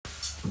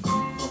Let's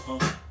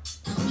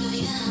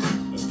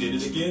get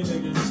it again,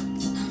 niggas.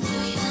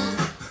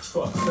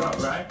 Fucked up,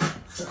 right?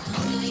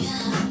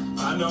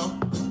 I know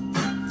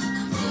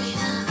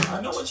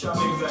what y'all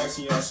niggas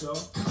asking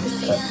yourself.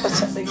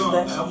 What y'all Gonna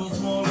niggas ever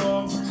asking? fall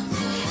off?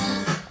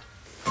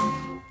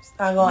 It's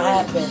not gonna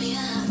happen.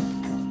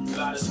 A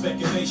lot of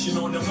speculation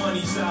on the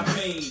monies I've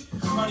made,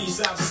 honeys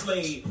I've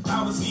slayed.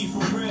 I was E for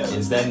real.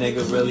 Is that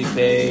nigga really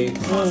paid?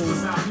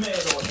 Monsters I've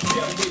met or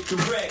dealt with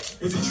direct.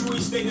 Is it true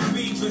he stayed in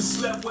beef and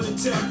slept with a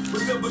tech?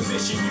 What's the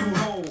position you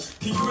hold?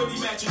 Can you really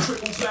match a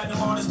triple platinum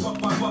artist buck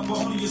by buck, but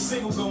only a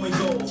single going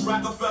gold?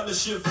 Rockefeller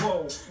shit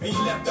fold, and you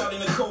left out in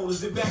the cold.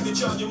 Is it back to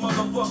charge your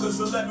motherfuckers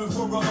 11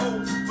 for a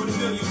hoe? For the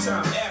millionth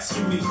time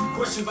asking me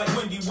questions like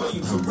Wendy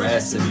Williams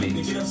harassing me.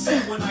 They get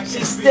upset when I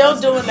She's still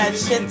doing that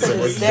shit to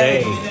this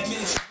day.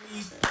 She's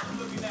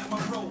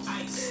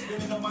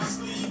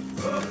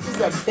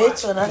a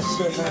bitch on that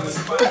shit, man.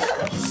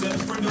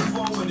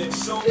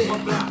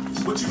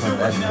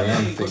 That's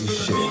damn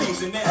face shit.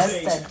 That's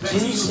that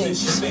juicing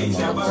shit.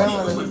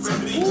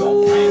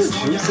 Ooh,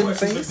 juicing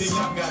face?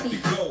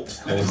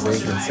 Jose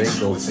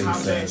Canseco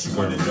face ass.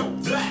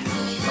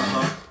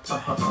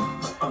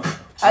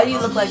 How you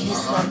look like you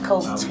snort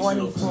coke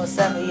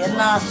 24/7? Your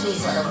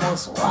nostrils are the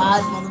most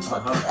wide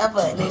motherfuckers ever,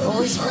 and they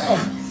always red.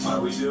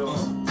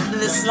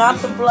 And it's not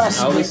the blush.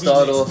 I always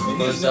start off the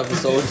first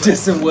episode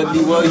dissing Wendy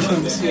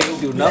Williams. She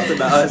ain't do nothing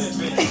to us.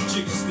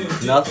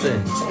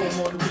 Nothing.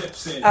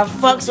 I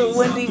fucks with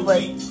Wendy,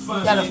 but you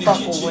gotta fuck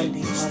with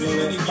Wendy.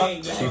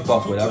 Fuck She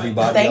fuck with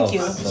everybody Thank else.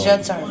 you. It's your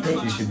turn,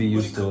 bitch. You should be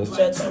used to it. It's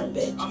your turn,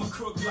 bitch. I'm a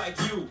crook like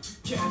you.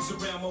 Cats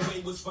around my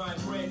way was buying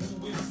brand new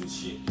whips and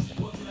shit.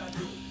 What can I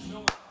do?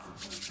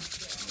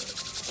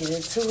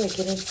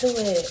 Get into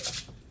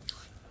it.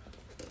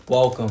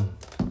 Welcome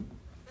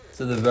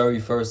to the very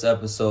first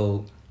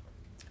episode,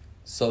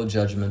 So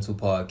Judgmental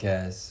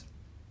Podcast.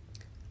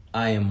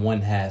 I am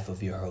one half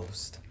of your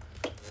host,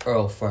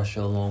 Earl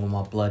Fresher, along with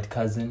my blood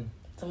cousin.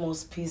 The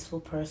most peaceful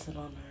person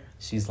on earth.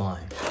 She's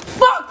lying.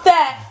 Fuck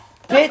that!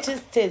 Bitch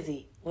is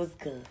Tizzy. What's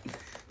good?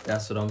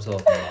 That's what I'm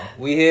talking about.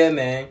 We here,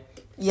 man.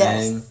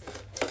 Yes.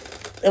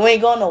 And we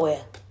ain't going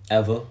nowhere.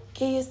 Ever.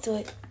 Get used to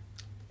it.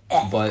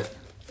 But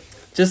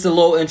just a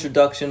little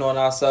introduction on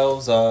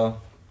ourselves.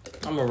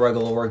 I'm a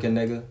regular working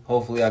nigga.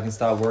 Hopefully I can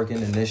stop working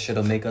and this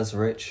shit'll make us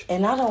rich.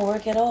 And I don't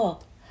work at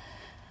all.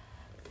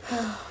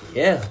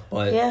 Yeah,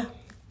 but Yeah.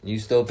 you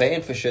still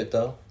paying for shit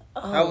though.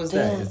 Oh, How was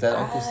that? damn. Is that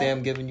Uncle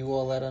Sam giving you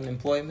all that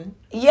unemployment?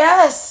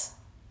 Yes.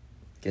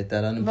 Get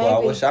that unemployment. I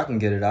Maybe. wish I can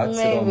get it. I'd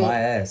sit on Maybe. my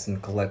ass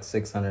and collect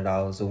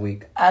 $600 a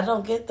week. I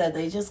don't get that.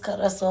 They just cut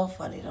us off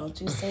funny. Don't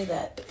you say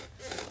that.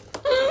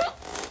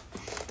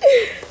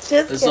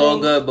 Just It's kidding. all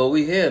good, but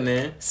we here,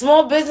 man.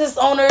 Small business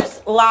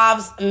owners'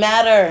 lives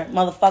matter,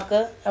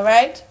 motherfucker. All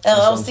right? what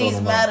I'm LLCs talking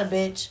about. matter,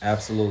 bitch.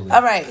 Absolutely.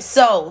 All right,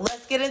 so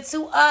let's get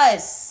into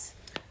us.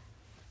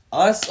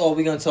 Us, or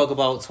we gonna talk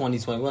about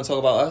 2020? We gonna talk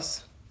about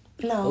us?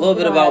 No, A little we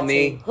bit don't about have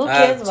me. to. Who I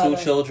cares have about two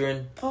us?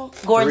 children, Oh,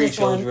 gorgeous 3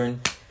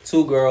 children,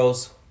 2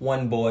 girls,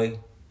 1 boy.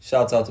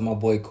 Shouts out to my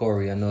boy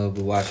Corey. I know he'll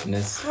be watching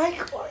this. One.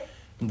 Hi, Corey.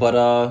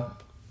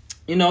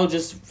 But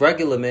just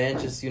regular man,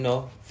 just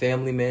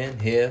family man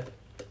here.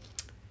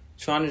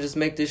 Trying to just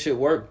make this shit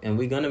work, and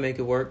we gonna make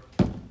it work.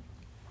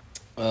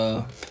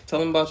 Tell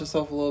them about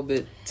yourself a little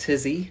bit,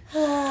 Tizzy.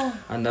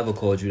 I never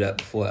called you that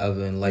before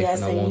ever in life, Yes,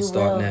 and I and won't you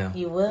start will. now.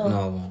 You will. No,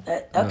 I won't.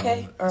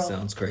 Okay, No, Earl. it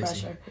sounds crazy.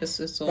 Pressure.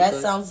 It's all That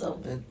good. sounds a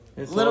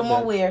It's little all more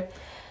good. weird.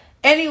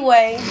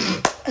 Anyway,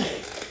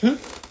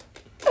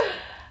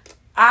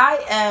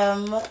 I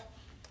am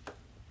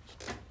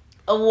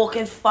a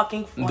walking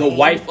fucking flame. The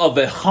wife of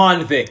a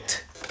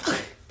convict.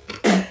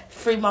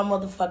 Free my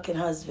motherfucking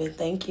husband.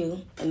 Thank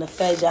you. And the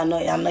feds, y'all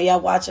know y'all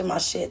watching my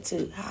shit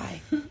too.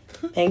 Hi.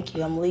 Thank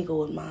you. I'm legal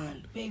with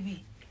mine,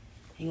 baby.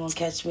 You ain't gonna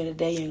catch me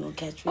today. You ain't gonna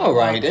catch me All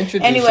tomorrow. right,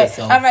 introduce anyway,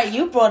 yourself. All right,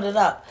 you brought it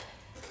up.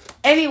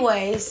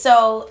 Anyway,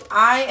 so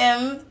I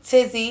am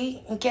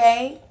Tizzy,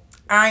 okay?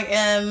 I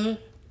am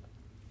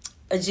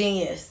a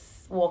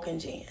genius, walking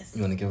genius.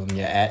 You want to give them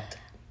your at?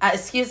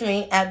 Excuse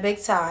me, at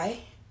Big Ty.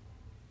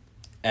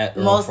 At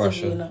Earl Most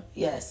Fresher. of you know.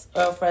 Yes,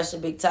 Earl Fresher,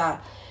 Big Ty.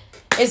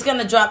 It's going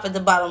to drop at the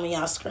bottom of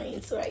y'all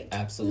screens, right?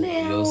 Absolutely.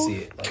 now. You'll see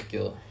it.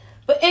 You'll...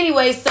 But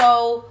anyway,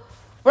 so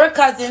we're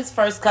cousins,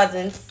 first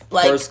cousins.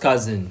 First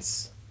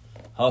cousins.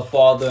 Her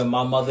father and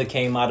my mother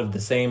came out of the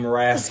same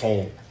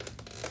rasshole.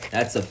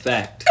 That's a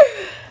fact.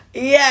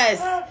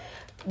 Yes.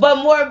 But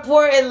more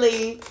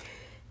importantly,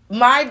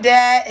 my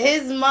dad,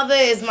 his mother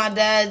is my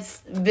dad's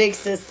big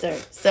sister.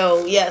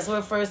 So yes,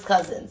 we're first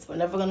cousins. We're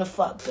never gonna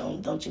fuck.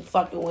 Don't you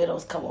fucking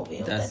widows come over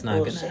here. That's with that not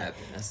bullshit. gonna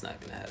happen. That's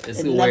not gonna happen. It's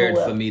It never weird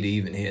will. for me to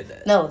even hear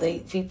that. No,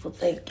 people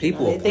think.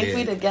 People they are think we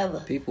weird.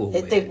 together. People are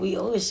They think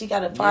weird. she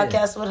got a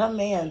podcast with her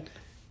man.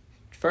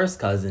 First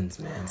cousins,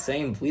 man.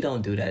 Same. We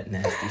don't do that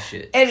nasty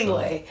shit.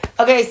 Anyway,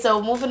 okay,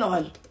 so moving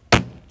on.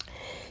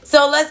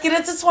 So let's get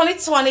into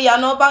 2020. Y'all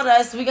know about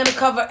us. We're gonna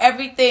cover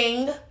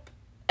everything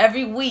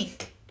every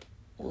week.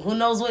 Who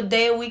knows what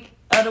day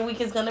of the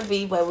week is gonna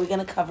be, but we're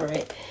gonna cover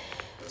it.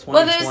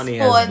 2020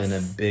 has sports. been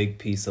a big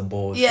piece of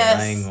bullshit.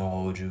 Yes. I ain't gonna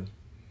hold you.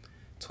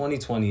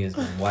 2020 has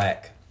been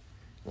whack.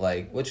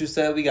 Like, what you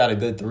said, we got a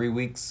good 3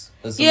 weeks?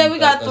 Yeah, we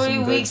got 3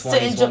 weeks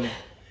to enjoy.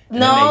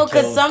 No,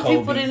 because some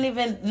people didn't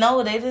even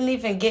know. They didn't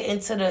even get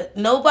into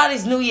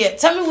nobody's New Year.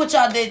 Tell me what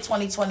y'all did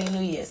 2020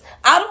 New Year's.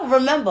 I don't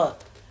remember.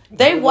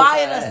 They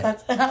wired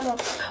us.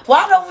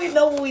 Why don't we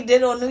know what we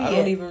did on New Year? I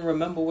don't even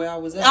remember where I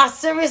was at. I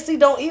seriously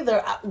don't either.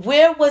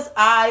 Where was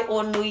I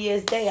on New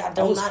Year's Day? I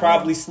was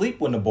probably asleep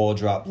when the ball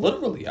dropped.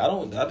 Literally, I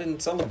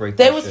didn't celebrate.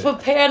 They was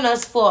preparing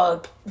us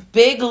for a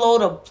big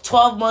load of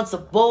 12 months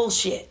of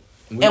bullshit,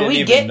 we didn't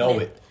even know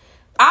it.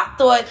 I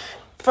thought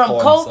from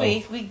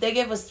Kobe, they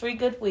gave us 3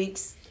 good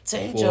weeks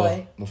to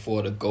enjoy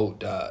before the GOAT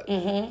died.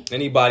 Mm-hmm.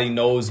 Anybody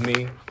knows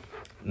me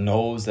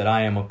knows that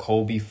I am a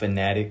Kobe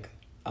fanatic.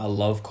 I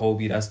love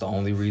Kobe. That's the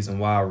only reason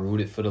why I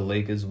rooted for the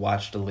Lakers,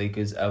 watched the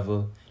Lakers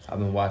ever. I've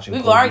been watching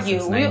We've Kobe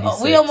argued. since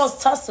 96. We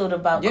almost tussled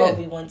about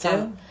Kobe one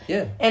time.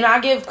 Yeah. And I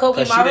give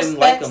Kobe my respect.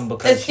 Like him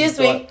because excuse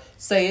me.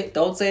 Say it.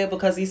 Don't say it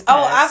because he's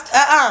passed.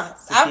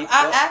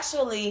 I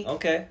actually...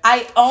 Okay.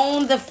 I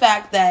own the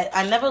fact that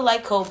I never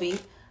liked Kobe,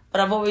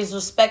 but I've always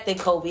respected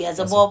Kobe as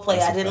a ball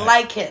player. I didn't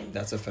like him.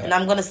 That's a fact. And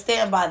I'm going to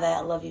stand by that.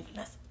 I love you,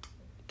 Vanessa.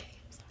 Okay,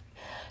 I'm sorry.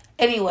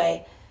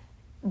 Anyway,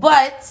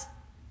 but...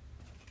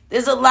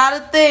 there's a lot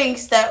of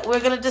things that we're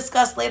going to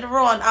discuss later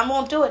on. I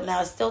won't do it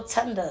now. It's still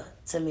tender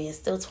to me. It's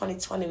still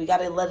 2020. We got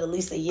to let at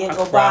least a year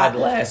go by. I cried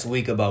last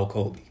week about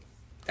Kobe.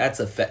 That's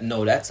a fact.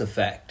 No, that's a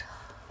fact.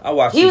 I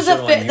watched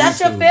That's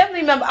your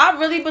family member. I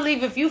really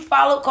believe if you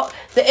follow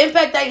the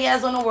impact that he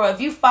has on the world,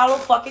 if you follow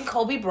fucking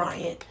Kobe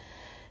Bryant,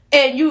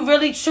 and you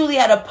really truly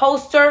had a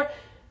poster.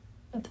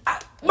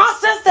 My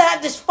sister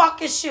had this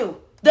fucking shoe.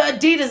 The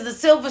Adidas, the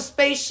silver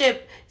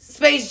spaceship,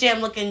 Space Jam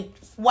looking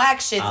whack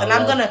shits,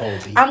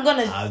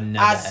 and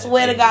I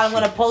swear to God, I'm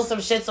gonna post some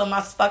shits on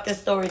my fucking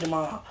story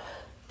tomorrow.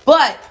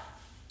 But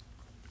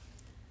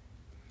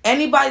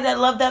anybody that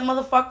loved that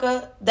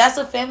motherfucker, that's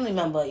a family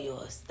member of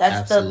yours.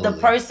 That's the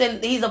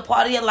person. He's a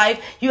part of your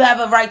life. You have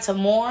a right to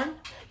mourn.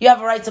 You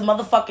have a right to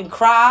motherfucking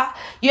cry.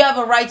 You have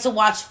a right to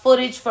watch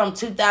footage from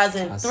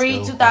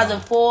 2003,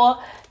 2004,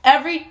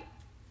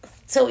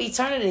 till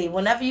eternity.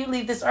 Whenever you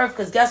leave this earth,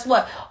 because guess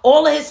what?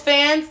 All of his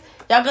fans.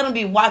 Y'all gonna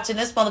be watching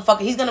this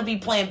motherfucker. He's gonna be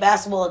playing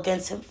basketball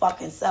against him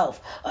fucking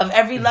self. Of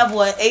every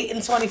level at 8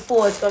 and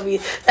 24, it's gonna be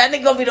that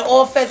nigga gonna be the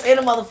offense and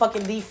the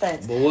motherfucking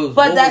defense. But what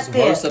was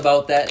worse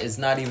about that is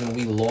not even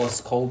we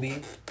lost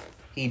Kobe.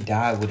 He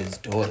died with his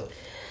daughter.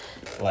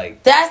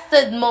 Like that's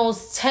the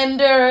most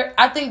tender.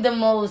 I think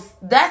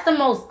that's the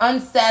most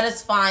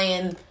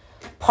unsatisfying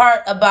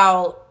part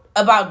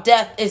about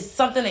death is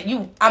something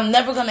that I'm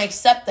never gonna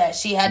accept that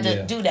she had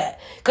to do that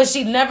because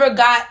she never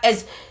got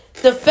as.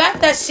 The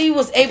fact that she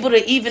was able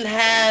to even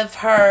have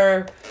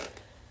her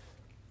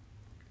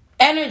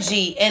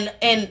energy and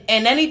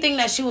anything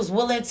that she was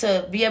willing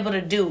to be able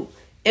to do,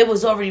 it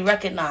was already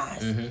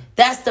recognized. Mm-hmm.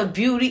 That's the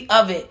beauty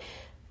of it.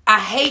 I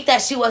hate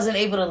that she wasn't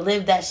able to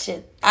live that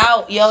shit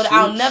out, yo.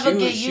 I'll never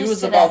get used to that. She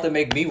was about to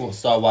make me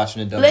start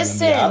watching the WNBA.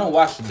 Listen, I don't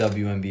watch the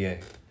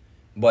WNBA.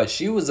 But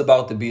she was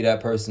about to be that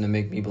person to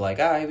make me be like,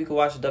 all right, we can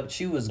watch the WNBA.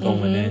 She was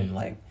going in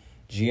like...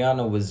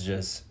 Gianna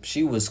was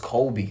she was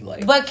Kobe.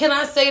 Like, but can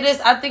I say this?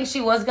 I think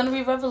she was going to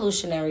be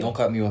revolutionary. Don't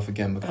cut me off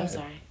again. I'm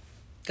sorry.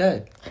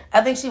 Good.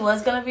 I think she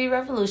was going to be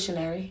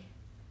revolutionary.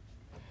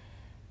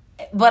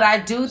 But I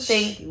do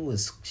think...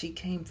 She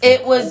came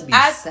from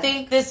I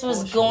think this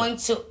was going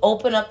to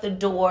open up the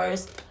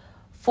doors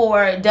for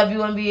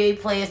WNBA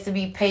players to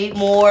be paid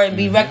more and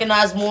be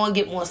recognized more and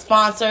get more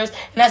sponsors.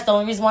 And that's the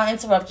only reason why I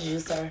interrupted you,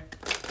 sir.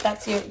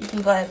 You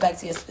can go ahead back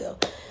to your spiel.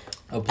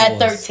 Applause. At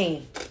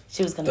 13,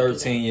 she was going to be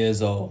 13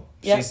 years old.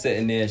 Yep. She's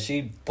sitting there.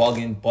 She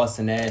bugging,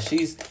 busting ass.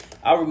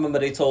 I remember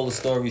they told a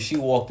story. She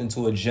walked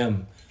into a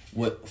gym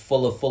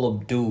full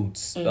of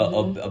dudes,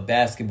 a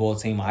basketball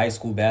team, a high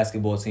school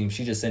basketball team.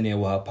 She just in there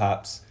with her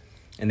pops,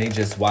 and they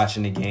just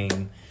watching the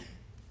game.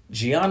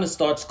 Gianna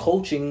starts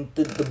coaching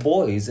the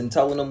boys and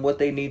telling them what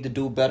they need to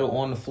do better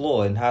on the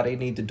floor and how they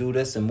need to do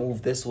this and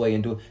move this way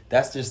and do.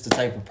 That's just the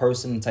type of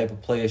person, type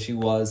of player she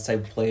was,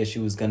 type of player she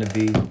was going to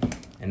be.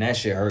 And that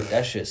shit hurt.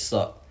 That shit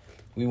sucked.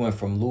 We went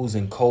from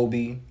losing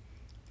Kobe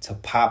to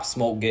Pop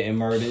Smoke getting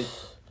murdered.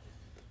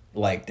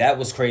 Like, that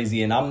was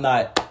crazy. And I'm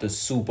not the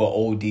super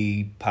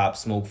OD Pop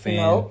Smoke fan.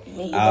 No,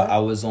 me either. I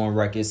was on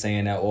record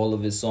saying that all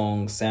of his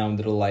songs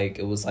sounded alike.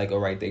 It was like, all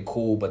right, they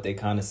cool, but they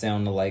kind of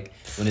sounded like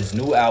when his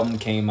new album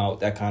came out,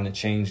 that kind of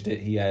changed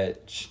it. He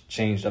had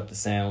changed up the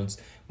sounds.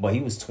 But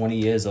he was 20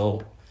 years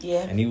old.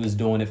 Yeah. And he was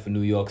doing it for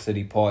New York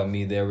City. Pardon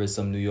me, there is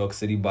some New York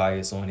City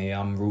bias on here.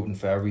 I'm rooting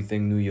for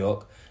everything New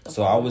York.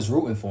 So I was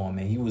rooting for him,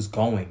 and he was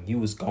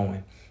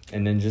going.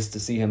 And then just to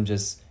see him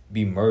just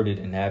be murdered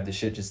and have the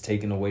shit just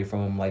taken away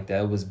from him like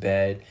that, it was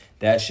bad.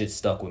 That shit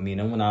stuck with me.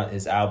 And then when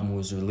his album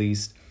was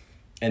released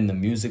and the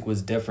music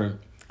was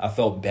different, I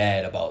felt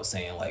bad about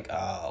saying like,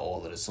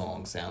 all of the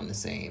songs sound the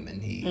same.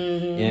 And you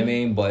know what I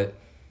mean? But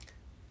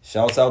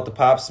shouts out to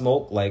Pop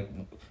Smoke. Like,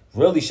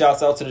 really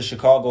shouts out to the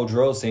Chicago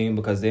drill scene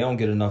because they don't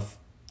get enough,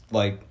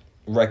 like,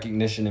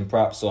 recognition and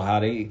props. So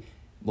how they,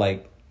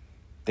 like,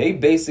 they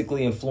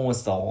basically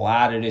influenced a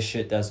lot of the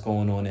shit that's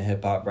going on in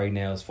hip hop right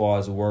now as far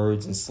as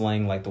words and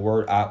slang. Like the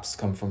word ops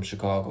come from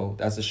Chicago.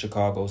 That's a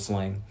Chicago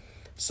slang.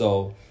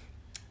 So,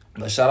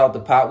 but shout out to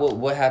Pop.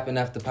 What happened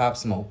after Pop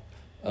Smoke?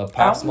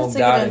 Pop Smoke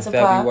died in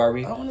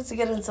February. I wanted to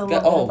get into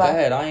go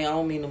ahead. I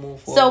don't mean to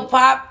move forward. So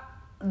Pop,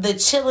 the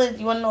chilling.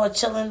 You want to know a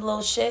chilling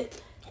little shit?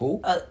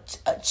 Who?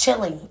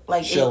 Chilling.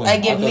 Like chilling. I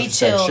give me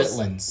chills.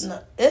 Chitlins.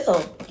 No, ew,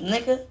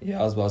 nigga. Yeah,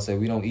 I was about to say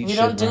we don't eat shit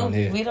around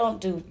here. We don't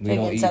do pig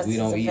intestines we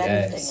don't of eat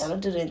anything. ass. I don't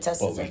do the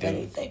intestines of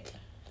anything.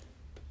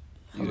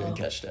 You didn't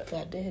catch that.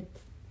 I did.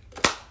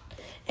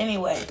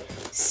 Anyway,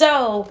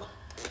 so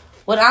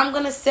what I'm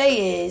gonna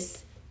say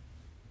is,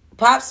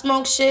 Pop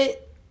Smoke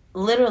shit.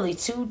 Literally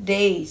 2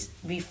 days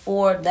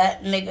before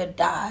that nigga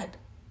died,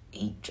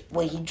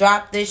 when he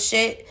dropped this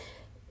shit,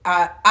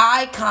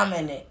 I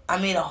commented. I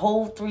made a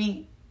whole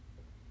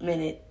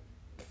 3-minute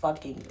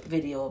fucking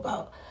video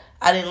about.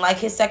 I didn't like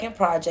his second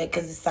project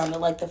because it sounded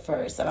like the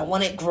first, and I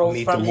wanted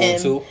growth from him.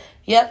 Too?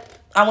 Yep,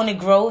 I wanted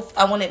growth.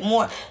 I wanted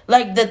more.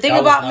 Like the thing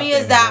about me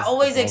is that I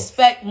always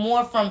expect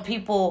more from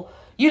people.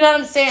 You know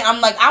what I'm saying?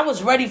 I'm like, I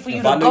was ready for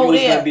you to go there. If I knew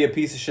he was gonna be a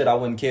piece of shit, I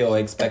wouldn't care or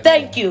expect.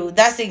 Thank you.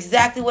 That's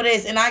exactly what it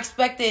is, and I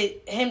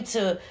expected him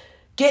to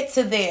get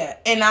to there.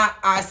 And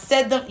I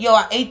said them,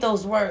 I ate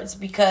those words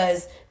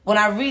because when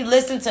I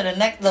re-listened to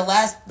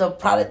the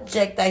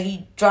project that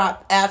he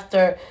dropped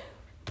after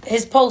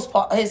his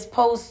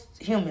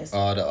posthumous.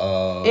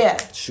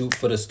 Shoot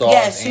for the stars.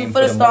 Yeah, shoot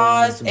for the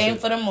stars, aim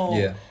for the moon.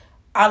 Yeah.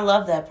 I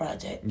love that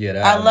project.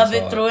 Yeah, I love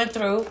it through and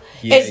through.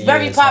 Yeah, it's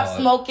very Pop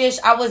Smoke-ish.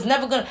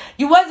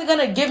 You wasn't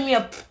gonna give me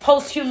a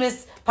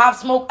posthumous Pop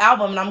Smoke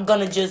album and I'm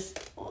gonna just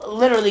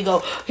literally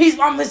go,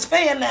 I'm his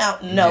fan now.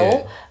 No.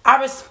 Yeah.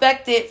 I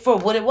respect it for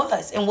what it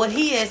was and what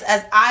he is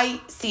as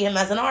I see him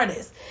as an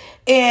artist.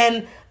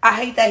 And I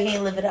hate that he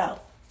didn't live it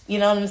out. You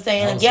know what I'm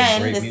saying?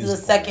 Again, this is a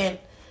second.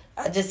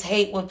 I just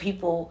hate when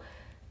people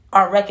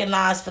are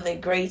recognized for their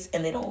greats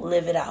and they don't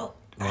live it out.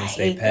 Once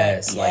they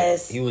passed,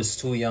 yes. Like, he was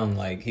too young.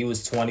 Like, he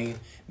was 20.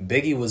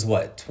 Biggie was,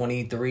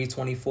 23,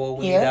 24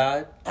 when he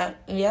died?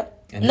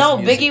 Yep. No,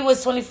 Biggie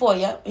was 24,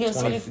 yep. He was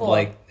 24.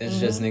 Like, it's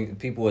just,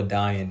 people are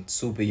dying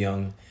super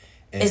young.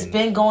 And it's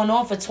been going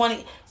on for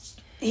 20...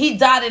 He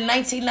died in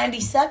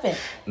 1997.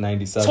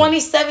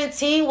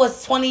 2017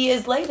 was 20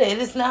 years later. It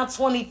is now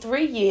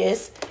 23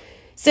 years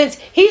since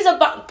he's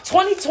about...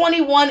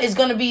 2021 is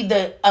going to be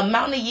the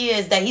amount of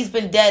years that he's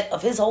been dead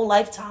of his whole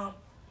lifetime.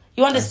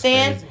 You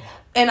understand?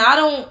 And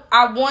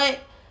I want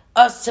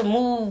us to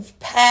move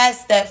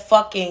past that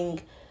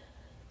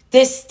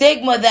this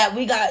stigma that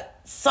we got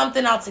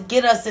something out to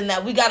get us and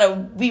that we got to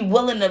be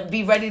willing to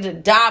be ready to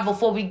die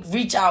before we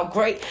reach our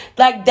great.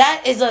 Like,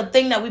 that is a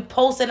thing that we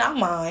post in our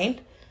mind.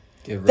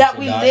 That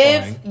we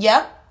live,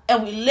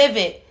 and we live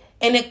it.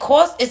 And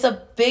it's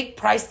a big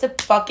price to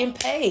fucking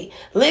pay.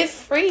 Live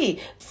free.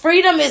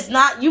 Freedom is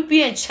not you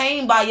being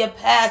chained by your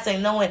past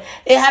and knowing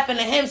it happened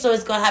to him, so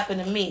it's going to happen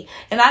to me.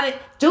 And I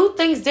didn't do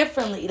things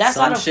differently. That's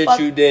some shit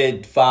you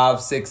did 5,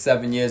 6,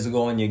 7 years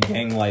ago in your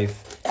gang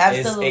life.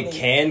 Absolutely. It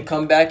can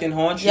come back and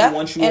haunt you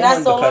once you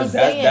won, because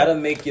that'll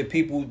make the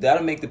people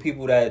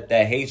that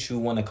hate you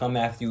want to come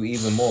after you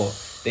even more.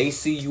 They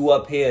see you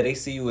up here. They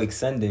see you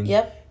ascending.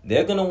 Yep.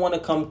 They're going to want to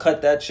come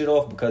cut that shit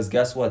off because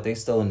guess what? They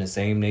still in the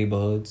same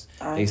neighborhoods.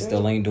 They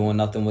still ain't doing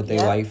nothing with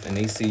their life. And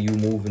they see you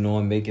moving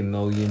on, making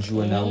millions.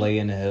 You in L.A.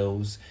 in the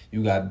hills.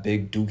 You got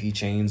big dookie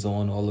chains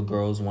on. All the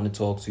girls want to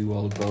talk to you.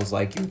 All the girls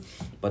like you.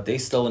 But they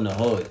still in the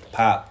hood.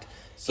 Popped.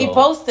 So, he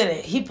posted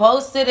it. He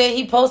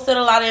posted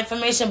a lot of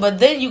information. But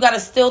then you got to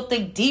still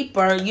think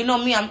deeper. You know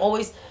me. I'm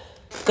always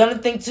gonna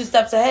think 2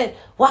 steps ahead.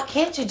 Why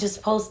can't you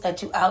just post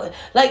that you out?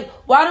 Like,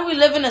 why do we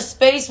live in a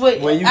space where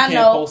you can't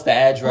post the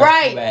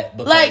address you at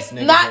because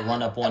niggas will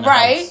run up on the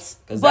house?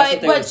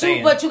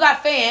 But you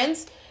got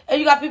fans and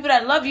you got people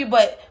that love you.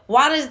 But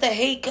why does the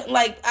hate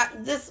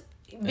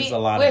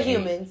we're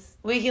humans.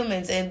 We're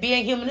humans, and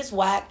being human is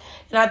whack.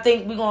 And I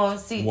think we're gonna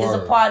see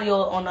there's a party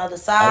on the other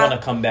side. I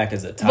want to come back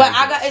as a tiger.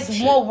 But it's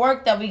more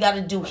work that we got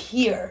to do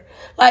here.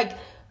 Like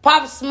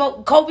Pop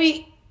Smoke,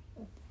 Kobe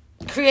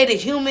created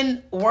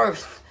human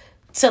worth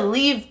to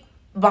leave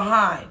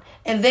behind,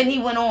 and then he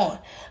went on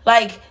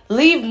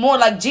leave more.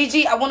 Like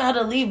Gigi, I want her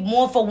to leave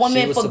more for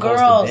women, for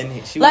girls.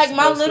 Like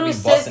my little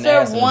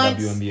sister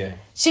wants.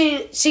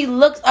 She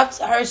looks up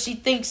to her. She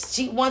thinks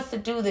she wants to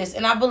do this,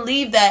 and I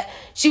believe that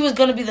she was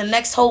gonna be the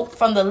next hope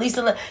from the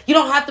Lisa. You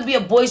don't have to be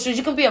a boisterous.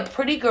 You can be a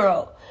pretty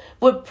girl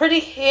with pretty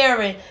hair,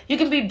 and you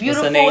can be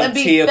beautiful and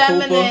be Tia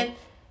feminine. Cooper?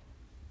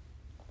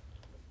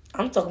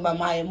 I'm talking about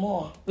Maya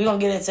Moore. We're gonna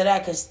get into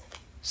that because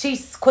she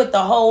quit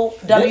the whole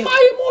Did Maya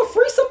Moore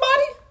free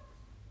somebody?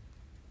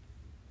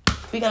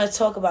 We're going to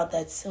talk about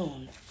that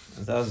soon.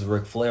 That was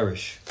Ric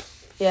Flairish.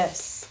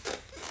 Yes.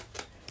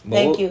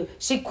 Thank you.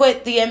 She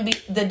quit the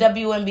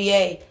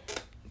WNBA.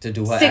 To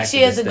do her 6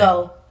 years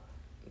ago.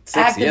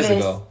 6 years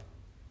ago?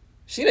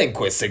 She didn't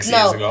quit 6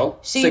 years ago.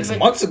 6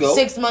 months ago?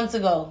 6 months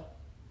ago.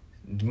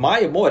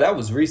 Maya Moore, that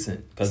was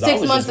recent. Because I was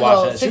 6 months just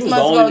watching ago. that. 6 She was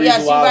months the only ago.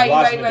 reason why I was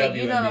watching right. the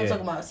WNBA. You know what I'm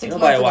talking about. 6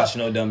 months Nobody ago. watching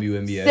no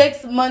WNBA.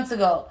 6 months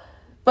ago.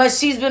 But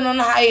she's been on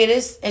a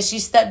hiatus, and she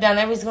stepped down.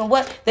 Everybody's going,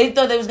 what? They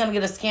thought they was going to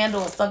get a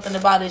scandal or something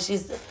about it.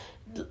 She's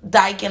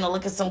dyking or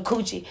look at some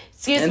coochie.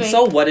 Excuse me. And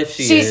so what if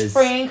she's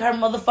freeing her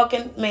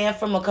motherfucking man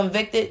from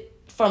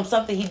from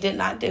something he did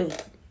not do.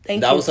 Thank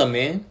you. That was her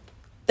man?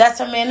 That's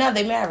her man now.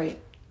 They married.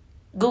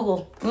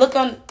 Google. Look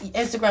on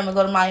Instagram and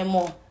go to Maya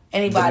Moore.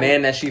 Anybody. The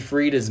man that she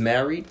freed is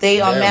married? They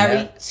are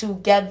married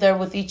together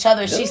with each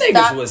other. Them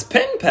niggas was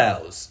pen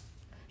pals.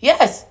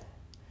 Yes.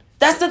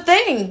 That's the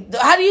thing.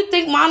 How do you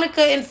think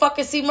Monica and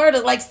fucking C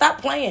Murder? Like,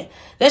 stop playing.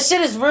 That shit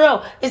is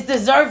real. It's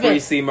deserving. Free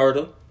C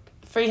Murder.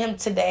 Free him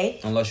today.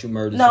 Unless you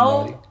murdered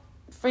somebody.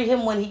 Free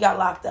him when he got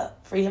locked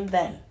up. Free him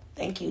then.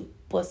 Thank you,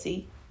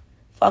 pussy.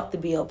 Fuck the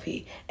BOP.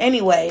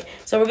 Anyway,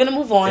 so we're gonna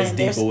move on. It's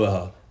deeper with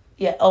her.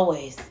 Yeah,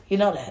 always. You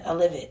know that. I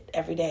live it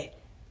every day.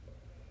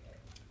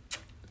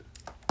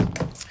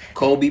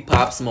 Kobe,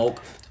 Pop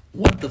Smoke.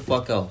 What the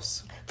fuck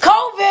else?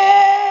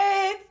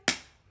 COVID!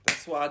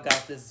 That's why I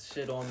got this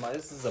shit on my...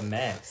 This is a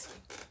mask.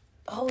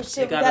 Oh,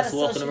 shit. They got us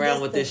walking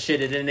around with this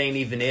shit and it ain't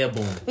even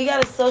airborne. We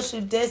got a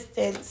social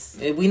distance.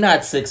 We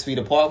not 6 feet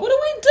apart. What are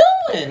we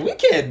doing? We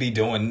can't be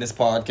doing this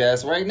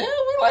podcast right now.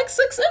 We're like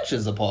 6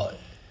 inches apart.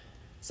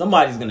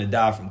 Somebody's gonna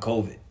die from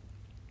COVID.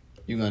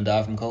 You gonna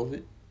die from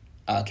COVID?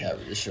 I'll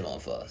carry this shit on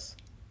for us.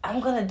 I'm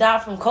gonna die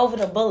from COVID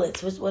or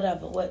bullets.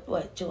 Whatever.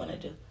 What you wanna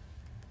do?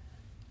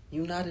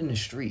 You not in the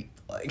street.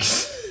 Like,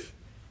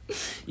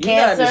 you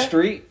Cancer? not in the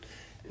street.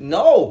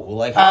 No.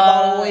 Like, how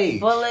about a wage?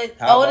 Bullet.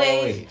 How Old about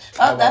age. age?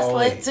 Oh, that's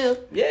lit too.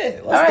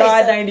 Yeah. Let's right, die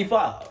at so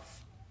 95.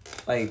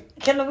 Like,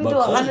 can we do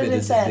but 110? COVID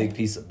is a big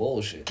piece of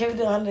bullshit. Can we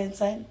do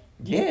 110?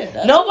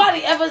 Yeah.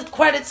 Nobody ever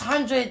credits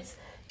hundreds.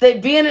 They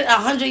being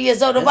 100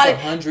 years old. Nobody.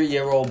 That's a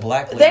 100-year-old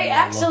black lady. They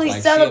actually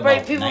like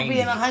celebrate people 90.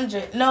 being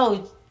 100.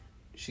 No.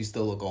 She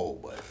still look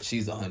old, but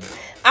she's 100.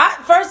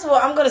 First of all,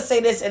 I'm gonna say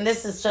this, and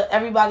this is to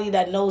everybody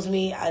that knows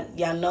me.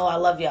 Y'all know I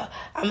love y'all.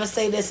 I'm gonna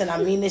say this, and I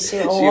mean this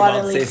shit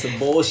wholeheartedly. She about to say some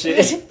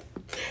bullshit.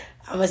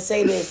 I'm gonna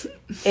say this: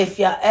 if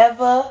y'all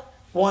ever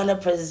want to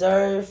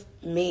preserve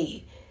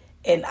me,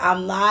 and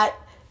I'm not,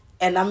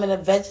 and I'm in a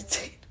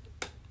vegetative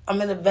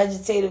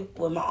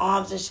with my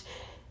arms and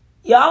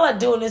y'all are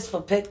doing this for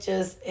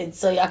pictures and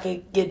so y'all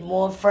can get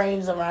more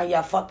frames around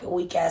y'all fucking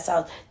weak ass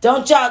house.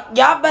 Don't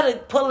y'all better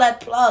pull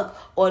that plug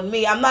on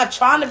me. I'm not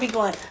trying to be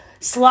going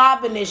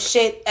slobbing this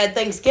shit at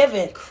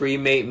Thanksgiving.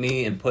 Cremate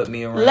me and put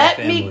me around. Let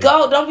family. me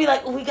go. Don't be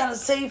like, we gotta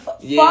save.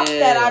 Fuck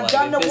that. I've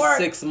done the work.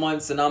 6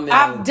 months and I'm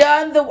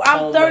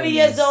 30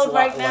 years old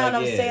right now, and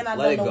I'm saying I've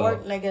done the go.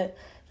 work, nigga.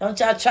 Don't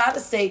y'all try to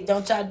say.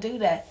 Don't y'all do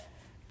that,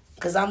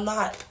 because I'm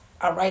not.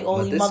 I write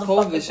all these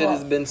motherfuckers. This COVID shit off.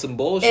 has been some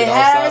bullshit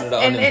outside of the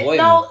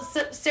unemployment.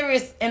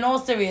 In all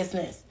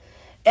seriousness,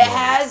 it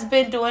has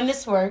been doing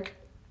this work.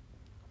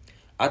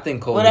 I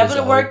think COVID whatever is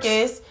the a work hoax.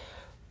 is,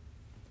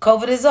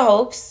 COVID is a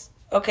hoax.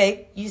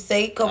 Okay, you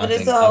say COVID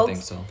is a hoax. I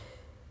think so.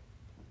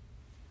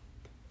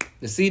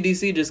 The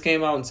CDC just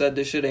came out and said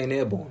this shit ain't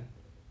airborne.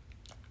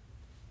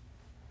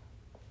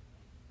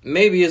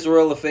 Maybe it's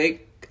real or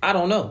fake. I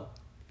don't know.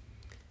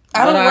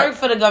 I don't work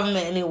for the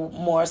government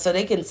anymore, so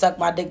they can suck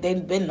my dick.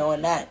 They've been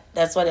knowing that.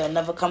 That's why they'll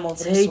never come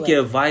over this way. Take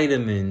your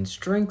vitamins.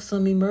 Drink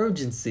some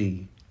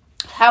emergency.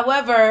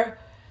 However,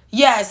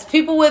 yes,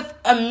 people with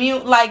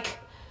like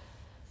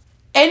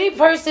any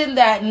person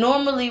that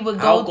normally would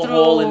go through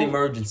alcohol in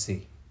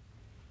emergency.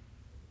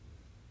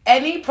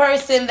 Any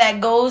person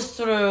that goes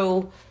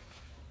through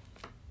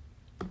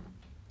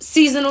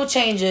seasonal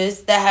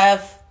changes that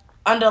have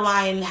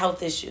underlying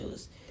health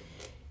issues,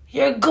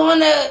 you're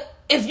gonna.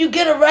 If you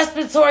get a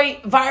respiratory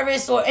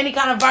virus or any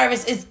kind of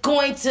virus, it's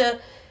going to...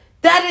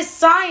 That is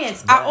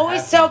science. I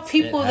always tell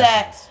people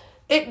that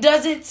it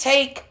doesn't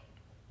take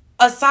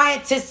a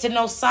scientist to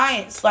know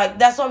science. Like,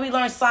 that's why we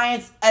learn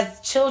science as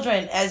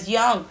children, as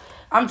young.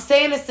 I'm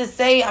saying this to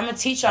say I'm a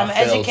teacher. I'm an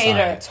educator.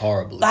 Science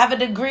horribly. I have a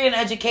degree in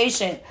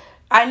education.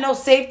 I know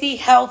safety,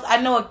 health.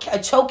 I know a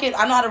choking...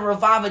 I know how to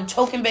revive a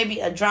choking baby,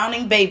 a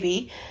drowning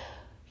baby.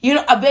 You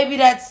know, a baby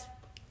that's...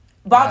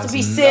 about to be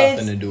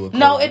SIDS.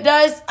 No, it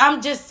does.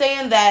 I'm just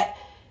saying that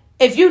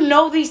if you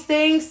know these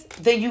things,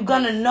 then you're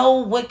going to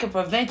know what can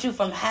prevent you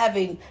from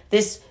having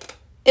this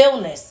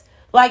illness.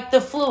 Like the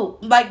flu.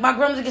 Like my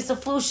grandmother gets a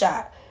flu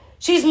shot.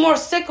 She's more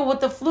sicker with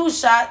the flu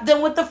shot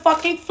than with the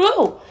fucking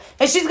flu.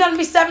 And she's going to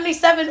be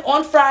 77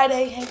 on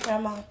Friday. Hey,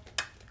 Grandma.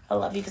 I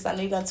love you because I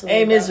know you're going to.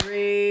 Hey, Miss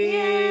Reed.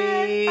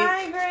 Yes.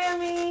 Hi,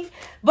 Grammy.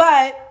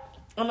 But...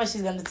 I know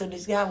she's gonna do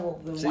this. I've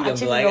been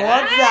watching it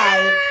all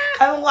time.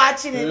 I've been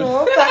watching it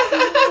all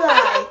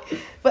time.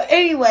 But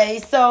anyway,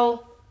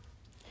 so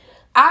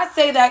I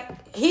say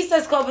that he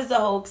says COVID's a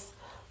hoax.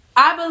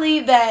 I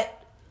believe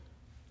that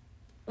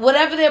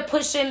whatever they're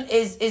pushing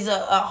is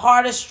a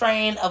harder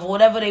strain of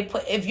whatever they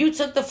put. If you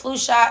took the flu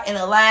shot in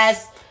the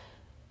last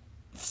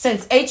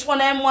since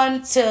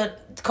H1N1 to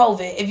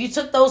COVID, if you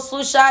took those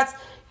flu shots,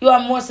 you are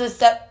more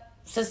susceptible.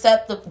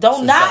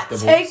 Not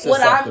take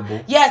what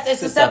I'm. Yes, it's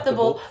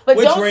susceptible, but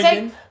we're don't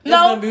drinking. take.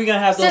 No, we're gonna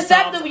have those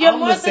susceptible. times. You're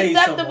more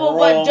susceptible,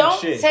 but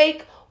don't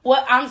take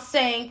what I'm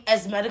saying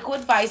as medical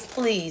advice,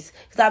 please.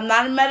 Because I'm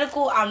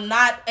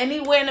not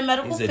anywhere in the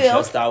medical These are field.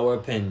 just our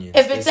opinions.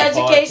 If it's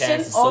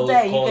education, all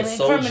day, you can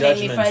so incriminate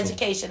me for judgmental.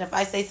 education. If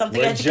I say something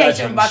We're education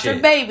judging about your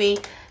shit. baby,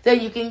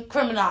 then you can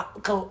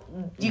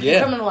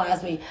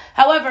criminalize me.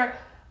 However,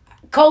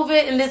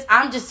 COVID and this,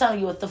 I'm just telling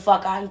you what the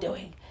fuck I'm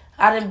doing.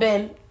 I done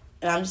been,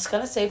 and I'm just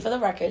going to say for the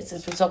record,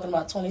 since we're talking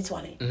about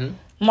 2020.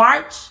 Mm-hmm.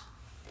 March,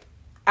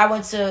 I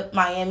went to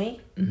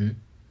Miami. Mm-hmm.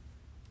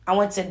 I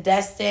went to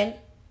Destin.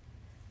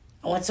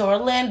 I went to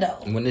Orlando.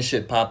 And when this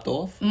shit popped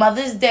off?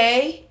 Mother's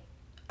Day,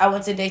 I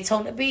went to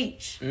Daytona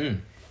Beach.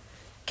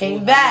 Came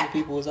How back.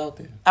 many people was out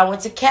there? I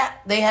went to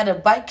Cap. They had a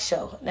bike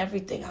show and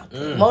everything out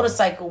there.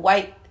 Motorcycle,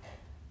 white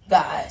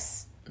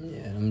guys.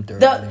 Yeah, them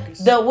dirty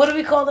niggas. The what do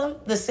we call them?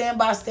 The stand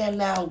by, stand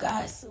down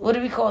guys. What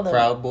do we call them?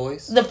 Proud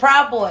Boys? The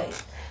Proud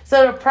Boys.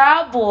 So the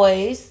Proud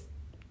Boys,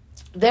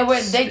 they were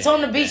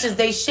Daytona Beach is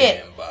they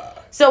shit.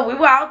 So we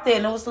were out there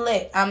and it was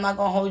lit. I'm not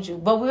gonna hold you,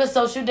 but we were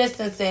social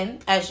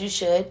distancing as you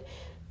should,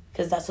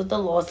 because that's what the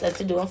law says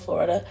to do in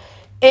Florida.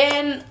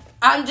 And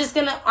I'm just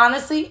gonna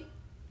honestly,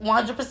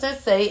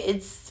 100% say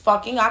it's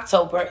fucking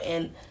October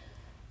and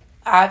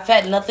I've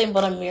had nothing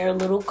but a mere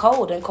little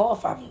cold and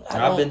cough.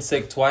 I've been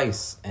sick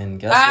twice, and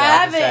guess what?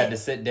 I just had to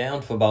sit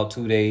down for about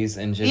 2 days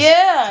and just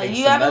take you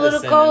some have a little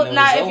medicine, cold. and it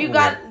Now, was if you over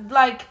got with.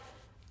 like,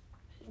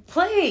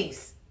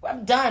 please.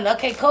 I'm done.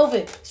 Okay, COVID.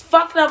 It's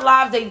fucking up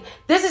lives.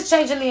 This is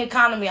changing the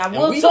economy. I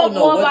will we talk don't know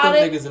more what about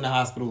them it. niggas in the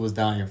hospital was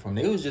dying from.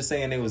 They was just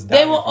saying they was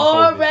dying. They were from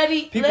COVID.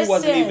 already. People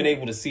wasn't listen. even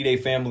able to see their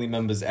family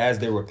members as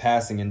they were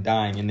passing and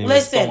dying, and they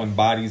Listen. were throwing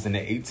bodies in the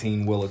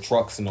 18-wheeler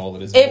trucks and all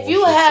of this. If bullshit.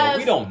 you have so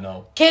we don't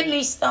know.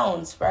 kidney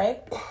stones,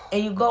 right,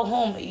 and you go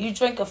home and you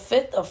drink a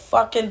fifth of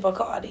fucking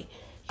Bacardi,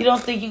 you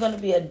don't think you're gonna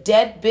be a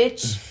dead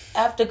bitch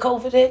after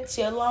COVID hits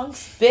your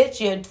lungs, bitch?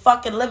 Your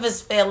fucking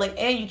liver's failing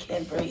and you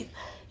can't breathe.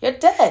 You're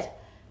dead.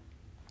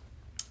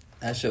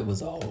 That shit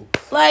was all.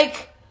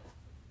 Like.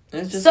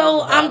 It's just,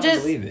 So I I'm don't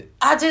just, believe it.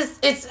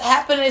 it's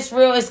happening. It's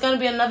real. It's gonna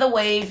be another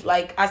wave,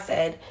 like I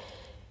said.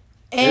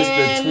 It's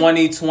And the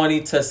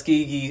 2020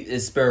 Tuskegee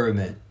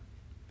experiment.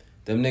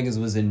 Them niggas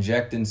was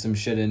injecting some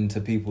shit into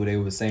people. They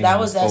were saying that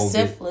was that COVID.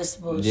 syphilis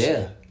bullshit.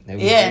 Yeah,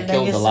 they Yeah,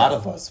 killed a niggas- lot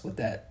of us with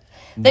that.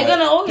 They're But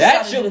gonna always that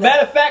try to shit. do that.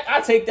 Matter of fact,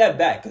 I take that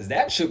back because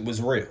that shit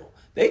was real.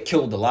 They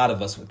killed a lot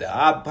of us with that.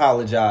 I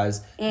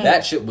apologize.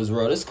 That shit was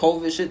real. This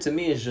COVID shit to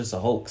me is just a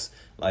hoax.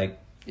 Like.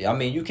 I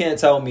mean, you can't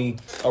tell me,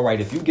 all right,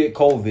 if you get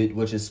COVID,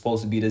 which is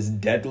supposed to be this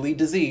deadly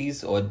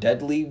disease or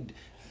deadly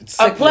sickness,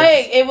 a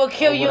plague, it will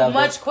kill or you whatever.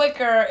 much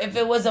quicker if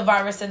it was a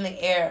virus in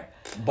the air.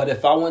 But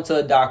if I went to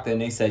a doctor and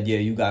they said, yeah,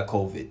 you got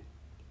COVID,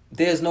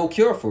 there's no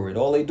cure for it.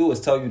 All they do is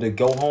tell you to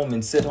go home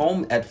and sit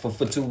home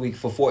for 2 weeks,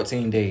 for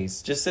 14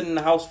 days. Just sit in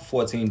the house for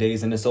 14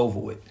 days and it's over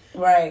with.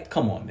 Right.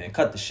 Come on, man.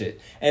 Cut the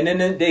shit. And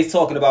then they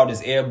talking about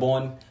this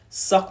airborne.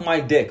 Suck my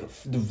dick.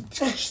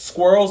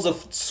 Squirrels are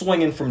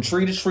swinging from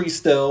tree to tree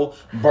still.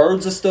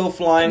 Birds are still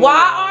flying Why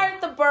around.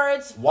 aren't the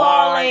birds Why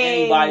falling? aren't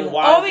anybody-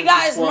 why All we isn't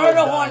got the is squirrels murder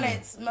dying?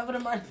 hornets. Remember the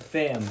murder?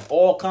 Fam,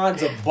 all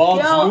kinds of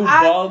bugs,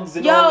 bugs,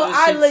 and all this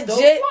I shit legit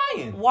still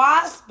flying.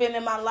 wasp been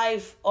in my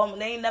life.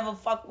 They ain't never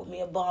fuck with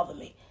me or bother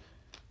me.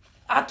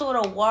 I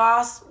thought a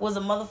wasp was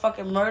a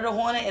motherfucking murder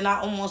hornet, and I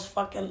almost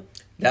fucking.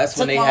 That's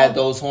when took they my had own-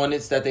 those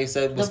hornets that they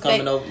said was the coming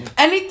fake- over.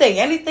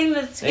 Anything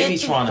to They be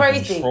get you trying to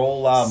crazy.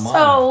 control our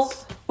So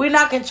minds. we're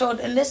not controlled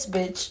in this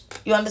bitch.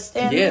 You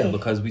understand Yeah, me?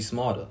 because we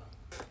smarter.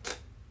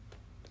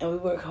 And we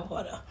work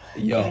harder.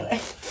 Yo, Anyway.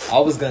 I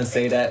was gonna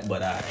say that,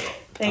 but I'm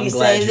Thank you.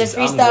 glad Say, is it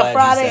I'm Freestyle glad you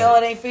Friday? said Oh,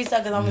 it. it ain't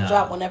freestyle because I'm gonna Nah.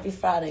 drop one every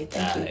Friday.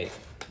 Thank you. Alright.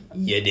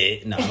 You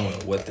did. No, I don't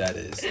know what that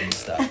is. Let me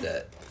stop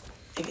that.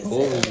 You can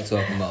What say were that. we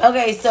talking about?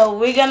 Okay, so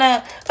we're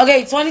gonna.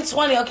 Okay,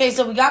 2020. Okay,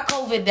 so we got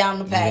COVID down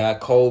the We pack. got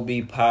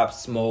Kobe, Pop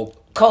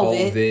Smoke,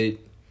 COVID.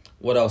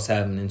 What else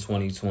happened in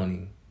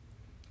 2020?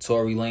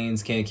 Tory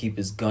Lanez can't keep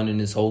his gun in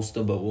his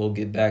holster, but we'll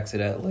get back to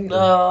that later.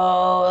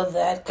 Oh,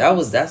 that's a part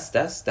of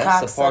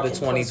cocksucking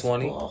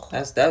 2020.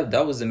 pussball.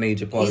 That was a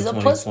major part He's of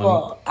a 2020.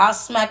 pussball. I'll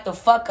smack the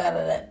fuck out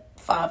of that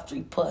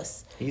 5'3"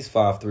 puss. He's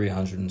 5'3",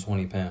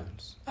 120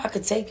 pounds. I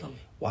could take him.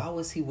 Why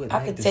was he with I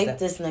Meg could Thee take Stallion?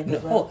 this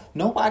nigga, No, bro.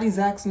 nobody's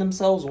asking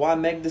themselves why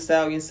Meg Thee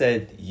Stallion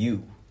said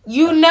you.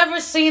 You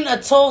never seen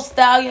a tall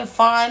stallion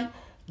find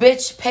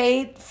bitch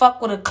paid fuck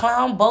with a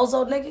clown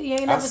bozo nigga? You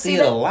ain't never see seen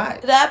it that? a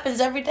lot. It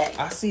happens every day.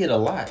 I see it a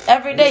lot.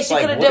 Every And day. it's She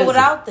like, could have what did is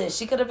without this.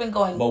 She could have been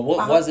going. But what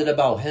wow. was it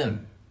about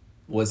him?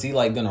 Was he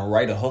like gonna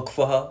write a hook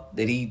for her?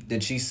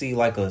 Did she see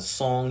like a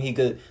song he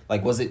could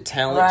like? Was it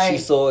talent she Right.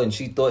 saw and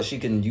she thought she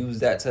can use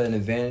that to an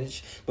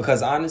advantage?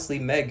 Because honestly,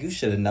 Meg, you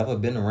should have never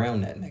been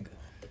around that nigga.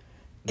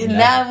 And Never.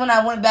 now when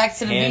I went back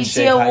to the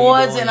Handshake, BT how you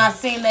Awards doing? and I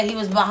seen that he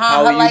was behind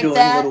How her are you like doing,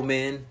 that. little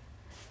man?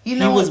 You He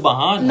know was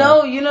behind her.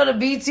 No, you know the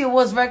BT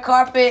Awards red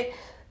carpet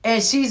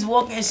and she's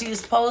walking and she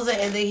was posing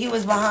and then he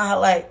was behind her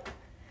like,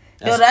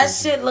 yo, That's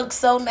that creepy. shit looks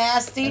so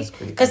nasty That's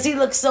creepy. because he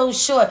looks so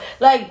short.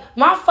 Like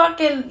my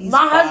husband is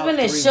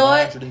 5'3",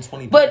 short,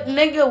 120 but pounds.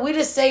 nigga, we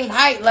the same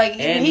height. Like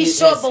And he's his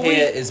short, but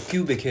hair we is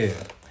pubic hair.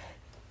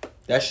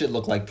 That shit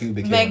look like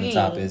pubic hair on the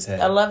top of his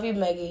head. I love you,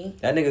 Meggie.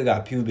 That nigga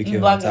got pubic You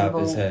hair on the bugging, top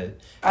of his boo. head.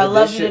 I But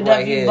love this you to shit death,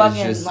 right you here is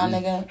bugging, just- my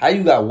nigga. How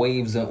you got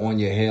waves on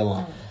your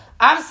hairline?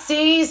 I've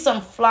seen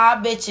some fly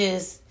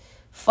bitches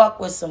fuck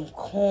with some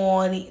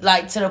corny,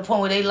 like to the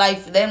point where they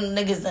like them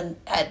niggas done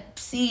had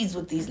seeds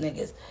with these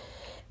niggas.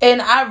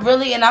 And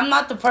I'm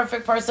not the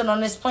perfect person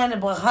on this planet,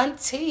 but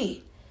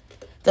hunty.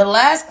 The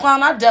last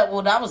clown I dealt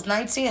with, I was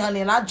 19, honey,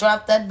 and I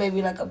dropped that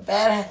baby like a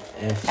bad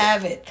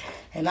habit.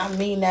 And I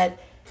mean that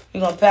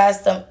you're going to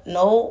pass them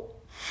no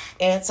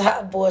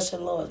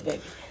anti-abortion laws,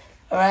 baby.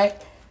 All right?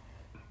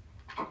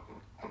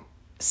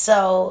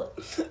 So,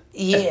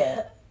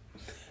 yeah.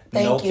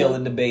 Thank no you.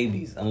 killing the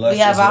babies unless We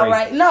have it's our rape.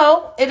 right.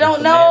 No, it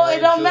don't. a No, man it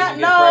rapes don't you matter. and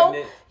you get No,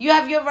 pregnant- you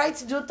have your right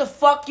to do what the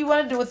fuck you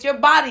want to do with your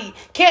body.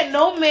 Can't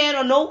no man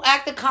or no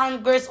act of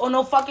Congress or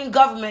no fucking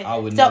government I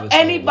would tell never tell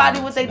a anybody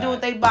woman what they to do not.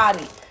 with their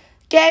body.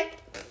 Okay?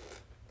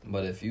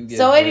 But if you get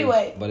So raped-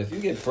 anyway. but if you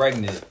get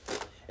pregnant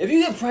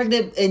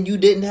and you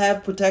didn't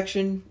have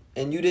protection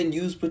and you didn't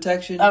use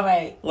protection, All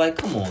right. like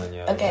come on,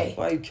 yo. Okay. Like,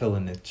 why are you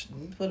killing it?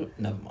 Never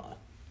mind.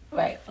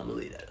 Right. I'm gonna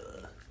leave that.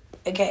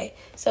 Okay.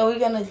 So we're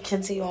gonna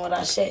continue on with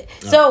our shit.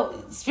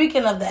 So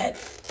speaking of that,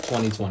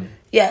 2020.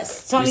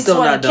 yes, still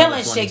 2020 not done killing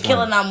with shit, 2020.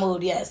 killing our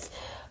mood. Yes.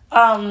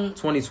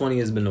 2020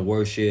 has been the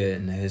worst year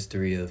in the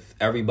history of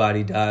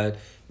everybody died.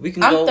 We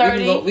can I'm go.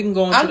 30. We can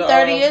go into I'm the.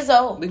 30 years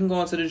old. We can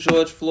go into the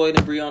George Floyd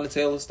and Breonna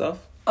Taylor stuff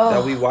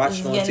that we watched This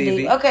is on getting TV.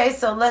 deep. Okay,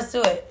 so let's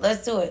do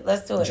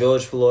it.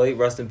 George Floyd,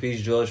 rest in peace,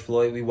 George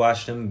Floyd. We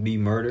watched him be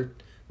murdered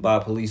by a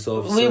police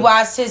officer. We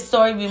watched his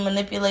story be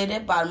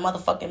manipulated by the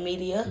motherfucking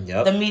media.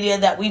 Yep. The media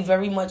that we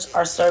very much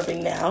are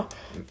serving now.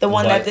 The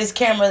one But- that this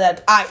camera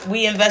that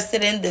we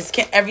invested in,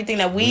 everything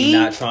that We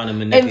not trying to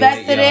manipulate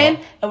invested y'all. in,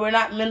 and we're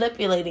not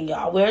manipulating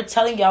y'all. We're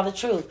telling y'all the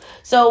truth.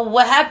 So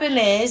what happened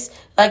is,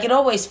 like it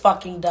always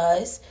fucking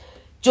does,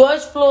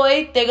 George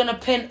Floyd, they're gonna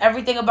pin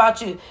everything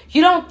about you.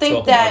 You don't think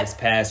Talk about that his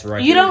past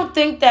record. you don't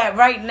think that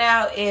right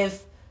now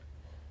if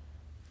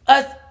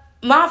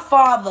my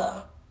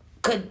father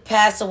could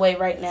pass away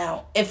right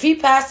now. If he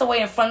passed away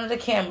in front of the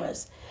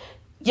cameras,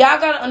 y'all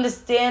gotta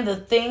understand the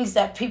things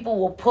that people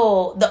will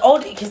pull. The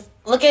older, cause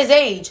look at his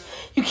age.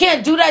 You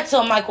can't do that to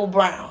a Michael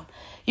Brown.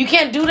 You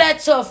can't do that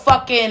to a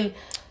fucking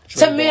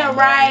Tamir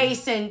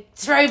Rice and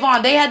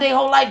Trayvon. They had their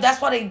whole life.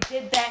 That's why they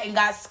did that and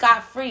got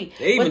scot-free.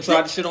 They even But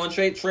tried to shit on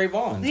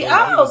Trayvon.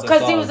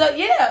 because he was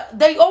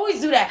they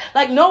always do that.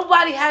 Like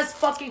nobody has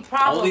fucking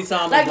problems. Only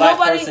time like a black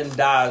nobody, person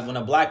dies, when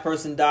a black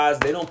person dies,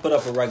 they don't put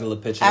up a regular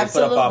picture. They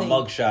put up our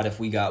mugshot if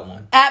we got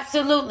one.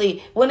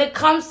 Absolutely. When it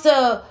comes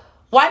to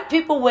white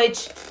people,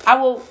 which I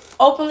will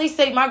openly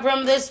say my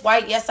grandmother's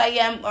white, yes I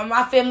am.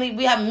 My family,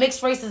 we have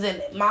mixed races in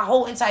it. My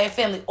whole entire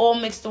family, all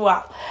mixed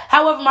throughout.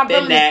 However, my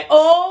grandmother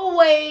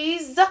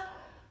always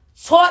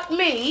taught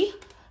me,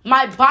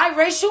 my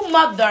biracial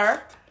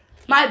mother,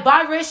 my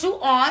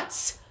biracial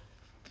aunts,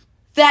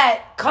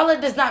 that color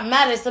does not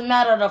matter. It's a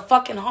matter of the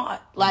fucking heart.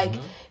 Like,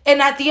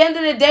 and at the end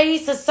of the day,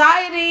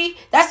 society,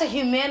 that's a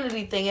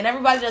humanity thing, and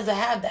everybody doesn't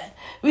have that.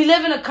 We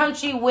live in a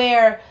country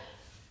where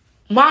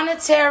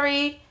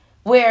monetary,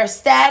 where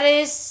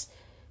status,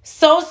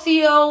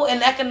 socio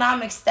and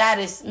economic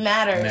status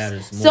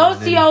matters.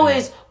 Socio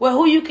is where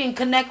who you can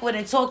connect with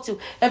and talk to.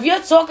 If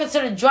you're talking to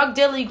the drug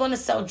dealer, you're going to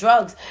sell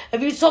drugs.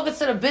 If you're talking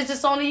to the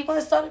business owner, you're going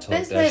to start a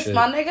business,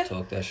 my nigga.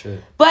 Talk that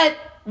shit. But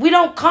we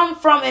don't come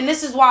from, and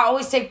this is why I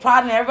always take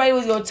pride in it. Everybody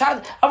was your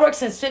time. I worked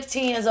since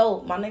 15 years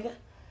old, my nigga.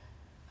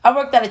 I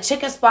worked at a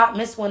chicken spot,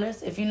 Miss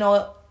Winters. If you know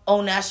it,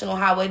 Old National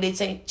Highway, they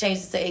changed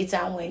it to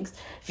A-Town Wings.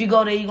 If you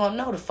go there, you're going to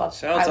know the fuck.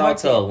 Shout out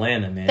to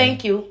Atlanta, man.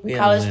 Thank you, We in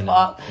College Atlanta.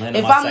 Park. Atlanta,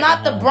 if my I'm not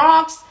second the home.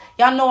 Bronx,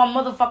 y'all know I'm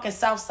motherfucking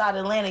Southside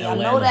Atlanta. Y'all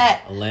know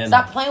that. Atlanta.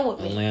 Stop playing with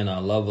me. Atlanta, I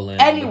love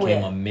Atlanta. Anywhere. I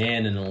became a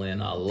man in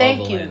Atlanta. I love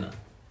Thank Atlanta. you.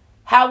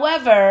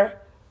 However,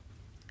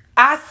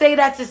 I say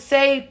that to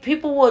say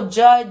people will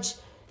judge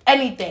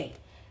anything.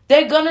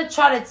 They're going to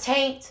try to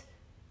taint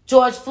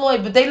George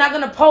Floyd, but they're not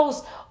going to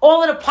post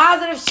all of the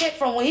positive shit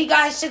from when he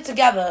got his shit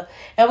together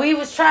and when he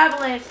was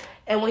traveling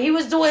and when he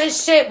was doing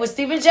his shit with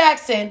Steven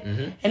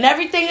Jackson and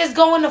everything is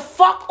going the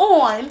fuck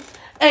on.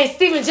 And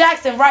Steven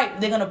Jackson, right,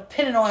 they're going to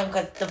pin it on him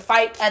because the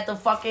fight at the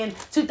fucking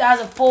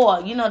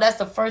 2004, you know, that's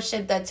the first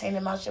shit that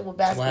tainted my shit with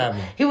basketball. What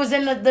happened? He was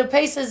in the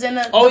Pacers in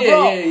the Oh, the yeah,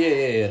 brawl.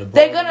 yeah. The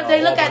They brawl,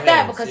 look at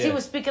that Hills, because he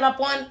was speaking up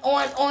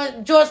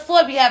on George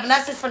Floyd behalf, and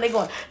that's just when they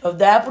going, if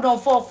the apple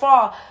don't fall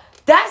far.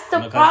 That's the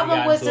Because problem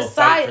he got with into a fight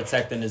society.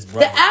 protecting his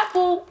brother.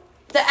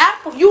 The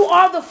apple, you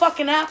are the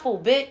fucking apple,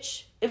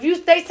 bitch.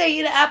 If they say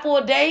eat an apple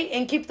a day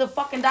and keep the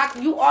fucking doctor,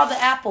 you are the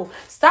apple.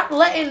 Stop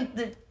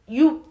letting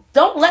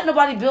don't let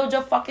nobody build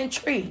your fucking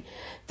tree.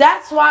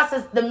 That's why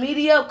it's the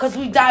media, because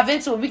we dive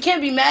into it. We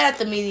can't be mad at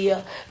the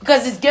media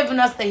because it's giving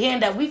us the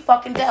hand that we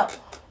fucking dealt.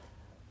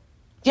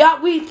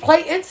 Yeah, we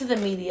play into the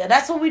media.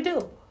 That's what we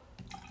do.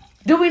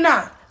 Do we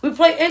not? We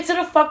play into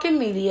the fucking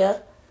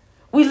media.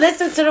 We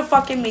listen to the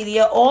fucking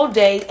media all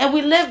day and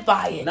we live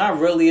by it. Not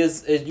really. You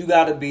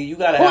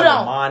gotta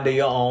have a mind of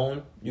your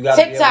own. You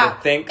gotta be able to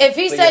think If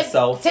he for said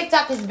yourself.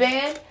 TikTok is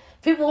banned,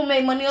 People who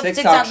make money off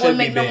TikTok wouldn't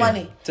make no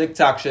money.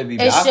 TikTok should be It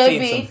banned. I've should seen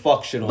be, some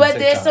fuck shit on but TikTok.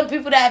 there's some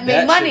people that make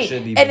That money, shit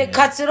should be and it banned.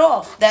 cuts it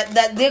off.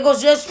 That there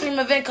goes your stream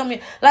of income.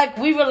 Like,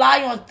 we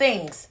rely on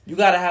things. You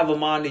gotta have a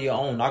mind of your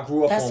own. I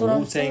grew up That's what on I'm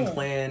Wu-Tang saying.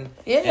 Clan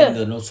Yeah. and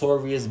the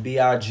Notorious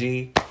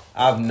B.I.G.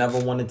 I've never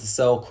wanted to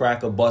sell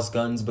crack or bust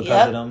guns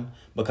because of them.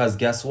 Because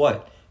guess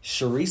what?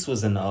 Sharice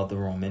was in the other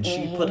room and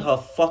she put her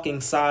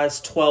fucking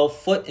size 12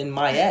 foot in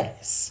my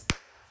ass.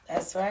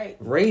 That's right.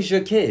 Raise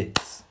your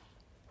kids.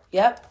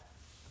 Yep.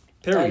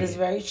 Period. That is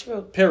very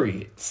true.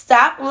 Period.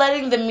 Stop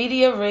letting the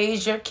media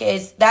raise your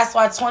kids. That's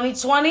why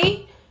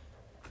 2020,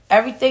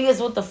 everything is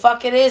what the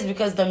fuck it is,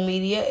 because the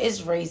media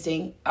is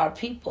raising our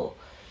people.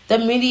 The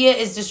media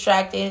is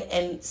distracting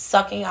and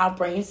sucking our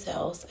brain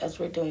cells as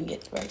we're doing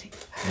it right here.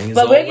 Niggas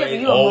But we're giving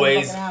you a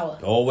always, motherfucking hour.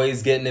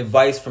 always getting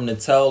advice from the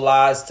tell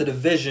lies to the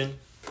vision.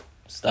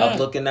 Stop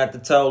looking at the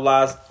tell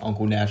lies.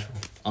 Uncle Natural.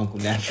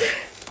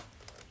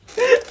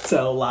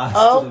 Tell lies to the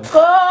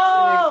Uncle!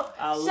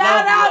 I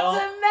Shout out love you,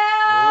 to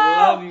Mel!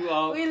 Love you,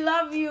 Uncle. We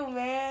love you,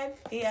 man.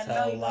 Yeah,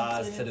 Tell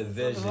lies to the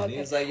vision.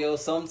 He's like, yo,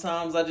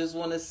 sometimes I just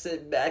want to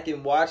sit back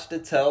and watch the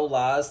tell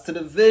lies to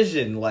the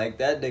vision. Like,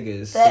 that nigga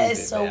is That stupid,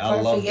 is so man.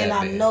 I love perfect, and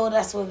that I man. know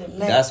that's what it meant.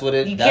 That's what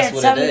it. You That's can't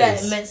what tell it me that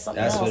is. it meant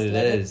something That's else. what it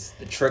nigga. is.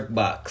 The trick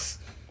box.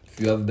 If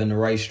you ever been to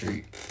Rice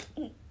Street,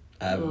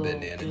 I haven't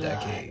been there in a God.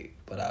 decade,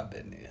 but I've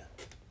been there.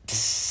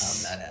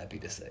 I'm not happy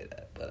to say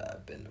that, but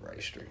I've been to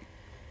Rice Street.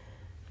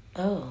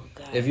 Oh,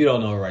 God. If you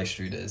don't know what Rice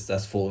Street is,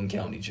 that's Fulton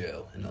County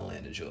Jail in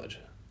Atlanta, Georgia.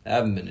 I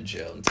haven't been to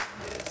jail in 10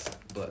 years,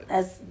 but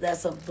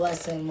That's a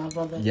blessing, my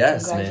brother.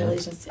 yes,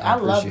 Congratulations. man. I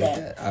love appreciate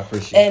that. I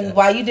appreciate And that.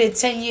 while you did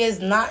 10 years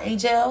not in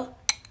jail,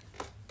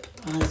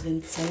 my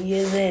husband 10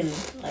 years in.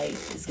 Like,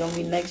 it's going to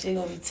be next year,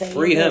 going to be 10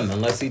 Free years him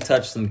unless he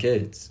touched some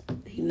kids.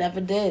 He never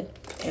did.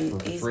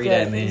 And he's Free good.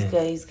 that man. He's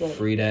good. He's good.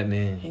 Free that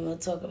man. Ain't going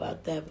to talk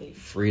about that, but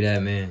Free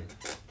that man.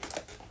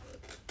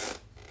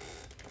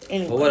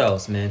 anyway. But what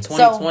else, man?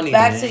 2020,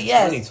 back man. to-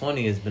 yes.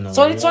 2020 has been a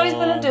 2020's been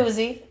a long-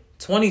 doozy.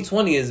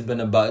 2020 has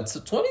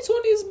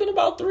been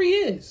about 3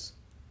 years.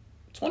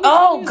 2020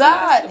 Oh, has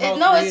God. lasted about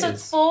No, 3 it's a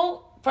years.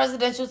 full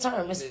presidential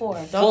term. It's 4.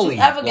 Don't Fully,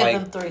 you ever give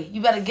like, them 3.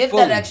 You better give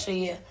fully. that extra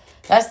year.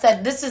 That's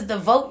that. This is the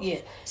vote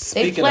year.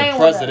 Speaking playing of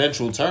with us.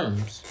 presidential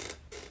terms,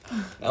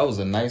 that was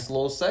a nice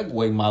little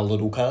segue, my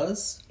little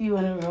cuz. You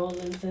want to roll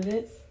into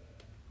this?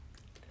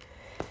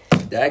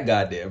 That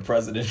goddamn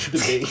presidential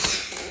debate.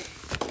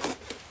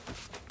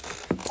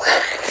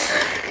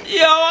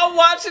 Yo, I'm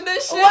watching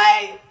this shit.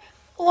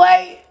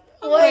 Wait.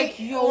 Like,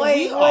 yo,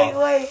 we are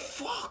Wait.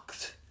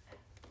 fucked.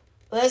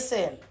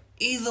 Listen,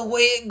 Either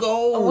way it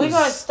goes. we're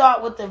going to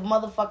start with the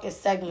motherfucking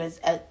segments.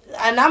 And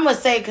I'm going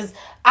to say, because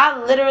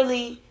I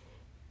literally,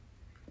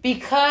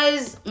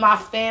 because not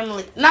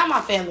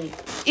my family,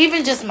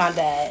 even just my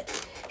dad,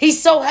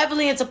 he's so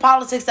heavily into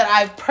politics that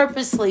I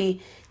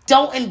purposely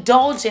don't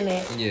indulge in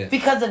it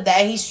because of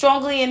that. He's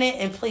strongly in it,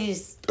 and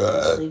please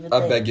leave it I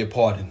there. beg your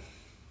pardon.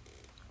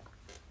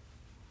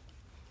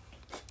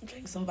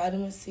 Drink some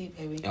vitamin C,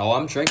 baby. Oh,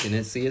 I'm drinking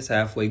it. See, it's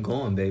halfway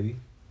gone, baby.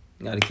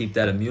 You gotta keep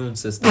that immune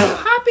system.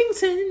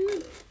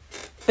 Hoppington.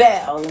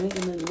 Bell. Let me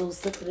give me a little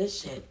sip of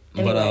this shit.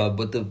 Anyway,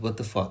 But what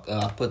the fuck?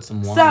 I put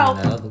some wine So- in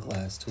that other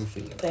glass too for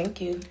you. thank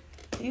you.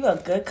 You a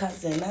good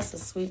cousin. That's a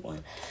sweet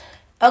one.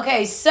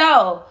 Okay,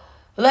 so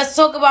let's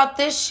talk about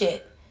this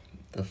shit.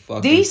 The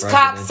fucking These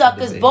presidential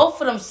cocksuckers, debate.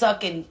 both of them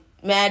sucking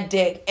mad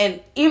dick.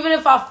 And even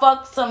if I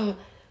fuck some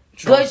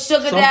good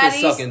sugar Trump is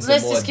daddies, sucking some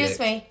listen, more excuse dick.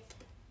 me.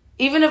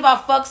 Even if I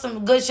fuck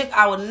some good shit,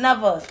 I would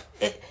never.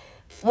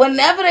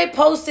 Whenever they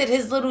posted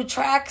his little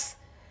tracks,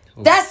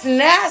 that's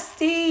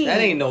nasty. That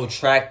ain't no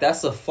track.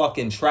 That's a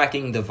fucking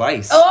tracking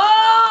device.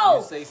 Oh!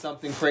 You say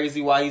something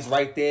crazy while he's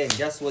right there, and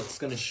guess what's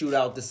gonna shoot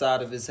out the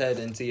side of his head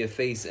into your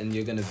face, and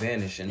you're gonna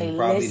vanish, and Hey,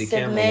 probably the listen,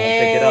 camera won't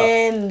pick it up.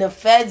 man, the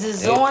feds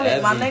is on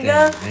it, my Everything,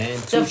 nigga. man.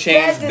 The 2 Chainz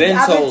feds been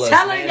I've told been us,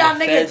 telling man. y'all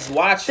The niggas. feds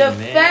watching, the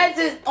man. feds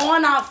is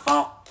on our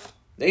phone.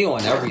 They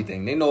on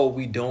everything. They know what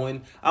we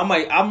doing. I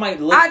might I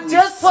literally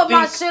just put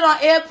my speak- shit on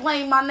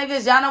airplane, my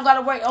niggas. Y'all don't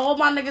gotta worry. All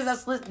my niggas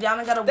that's listening, y'all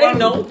don't gotta They worry.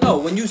 know. No,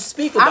 when you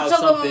speak I'm about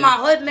talking about something, my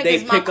hood niggas,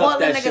 they my pick up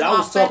Portland that niggas, shit. I my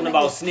was talking Fed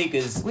about niggas.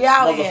 sneakers. We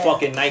out here,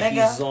 Motherfucking Nikes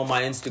nigga. is on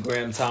my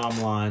Instagram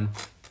timeline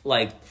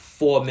like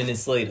 4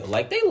 minutes later.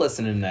 Like, they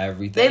listening to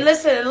everything. They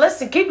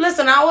listen, keep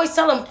listening. I always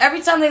tell them every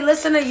time they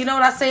listen, you know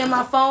what I say in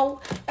my phone?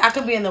 I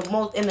could be in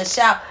the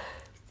shower.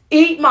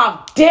 Eat my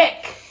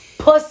dick,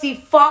 pussy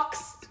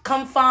fucks.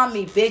 Come find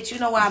me, bitch. You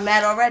know where I'm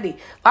at already.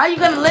 Why are you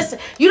gonna listen?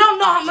 You don't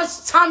know how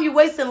much time you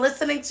wasting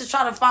listening to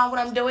try to find what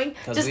I'm doing.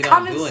 'Cause Just we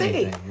come don't and do see.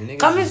 anything. We niggas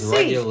Come and is see.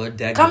 regular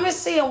degulas. Come and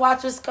see and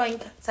watch what's going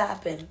to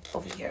happen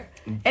over here.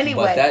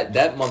 Anyway, But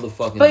that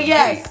motherfucking But debate,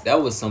 yes,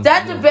 that was something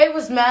that new. debate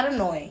was mad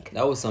annoying.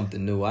 That was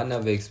something new. I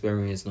never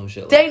experienced no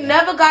shit They like that.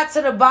 never got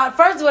to the bottom.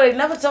 First of all, they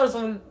never told us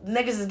when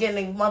niggas is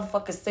getting a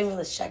motherfucking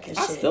stimulus check and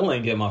I shit. still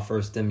ain't get my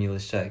first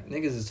stimulus check.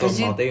 Niggas is talking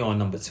you- about they on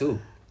number 2.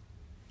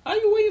 How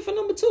you waiting for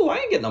number 2? I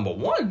ain't get number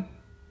 1.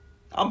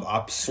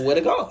 I swear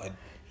to God.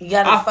 You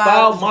gotta I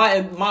file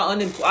filed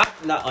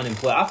not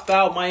unemployed. I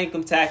filed my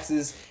income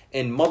taxes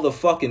in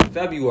motherfucking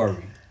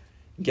February.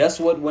 Guess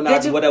what? What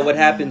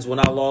happens when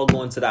I log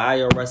on to the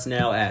IRS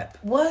Now app?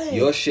 What?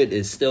 Your shit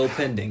is still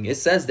pending. It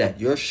says that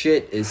your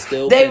shit is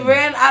still. They pending.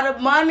 ran out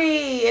of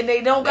money and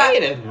they don't got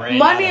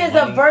money. Is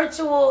a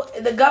virtual.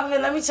 The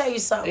government. Let me tell you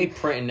something. They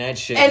printing that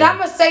shit. And I'm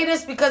gonna say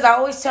this because I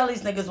always tell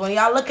these niggas when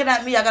y'all looking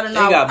at me, I gotta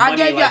know. They got money I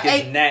gave like y'all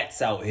it's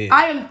gnats out here.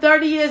 I am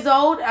 30 years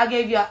old. I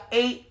gave y'all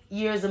 8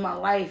 years of my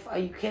life. Are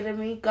you kidding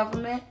me,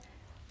 government?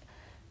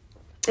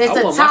 It's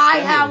a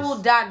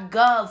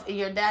TyHowell.gov in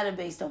your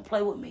database. Don't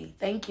play with me.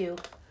 Thank you.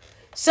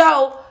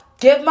 So,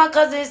 give my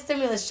cousin his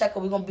stimulus check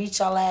or we're going to beat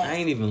y'all ass. I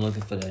ain't even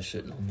looking for that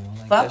shit no more.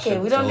 Like, fuck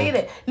it. We don't need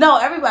it. No,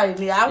 everybody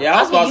need it. I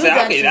was about to say,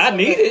 I need it. I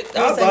need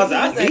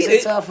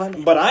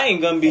it. But I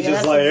ain't going to be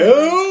just like,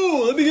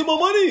 oh, let me get my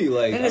money.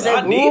 Like,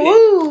 I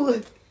need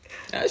it.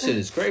 That shit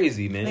is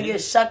crazy, man.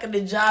 Niggas shucking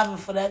and jiving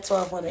for that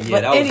 1200.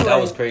 Yeah,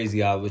 that was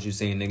crazy. What you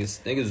saying,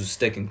 niggas was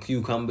sticking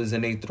cucumbers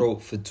in their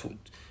throat for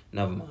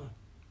never mind.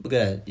 Look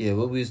at that. Yeah,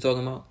 what we was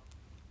talking about?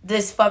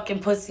 This fucking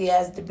pussy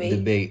ass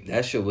debate.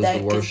 That shit was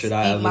the worst shit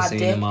I ever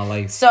seen in my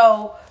life.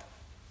 So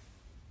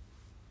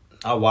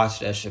I watched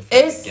that shit.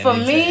 For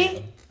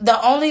me.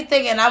 The only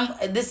thing,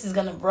 and this is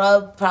gonna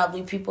rub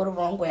probably people the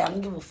wrong way. I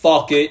don't give a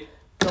fuck. Fuck it.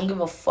 Don't give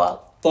a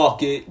fuck.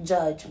 Fuck it.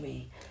 Judge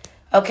me.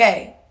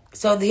 Okay.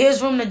 So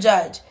here's room to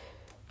judge.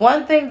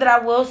 One thing that I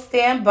will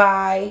stand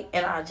by,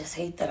 and I just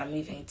hate that I'm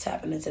even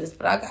tapping into this,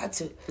 but I got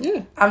to.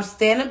 Yeah. I'm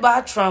standing by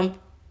Trump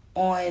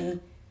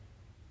on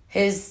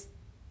his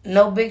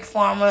no big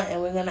pharma,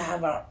 and we're gonna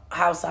have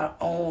our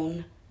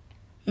own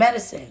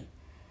medicine.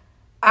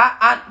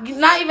 I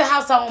not even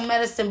house our own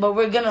medicine, but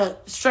we're gonna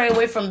stray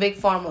away from big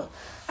pharma.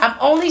 I'm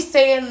only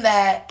saying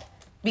that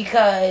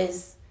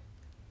because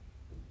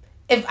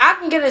if I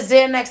can get a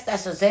Xanax,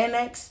 that's a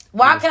Xanax.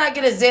 Why can I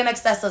get a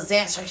Xanax that's a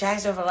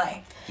Xanax for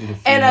life?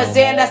 And a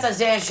Xanax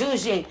that's a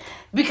Xanax?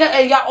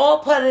 Because y'all all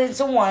put it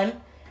into one,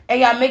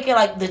 and y'all make it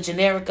like the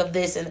generic of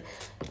this. And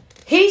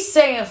he's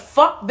saying,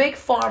 fuck Big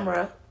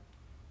Pharma.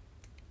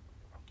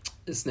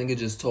 This nigga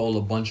just told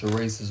a bunch of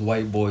racist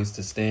white boys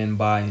to stand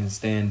by and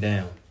stand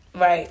down.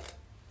 Right.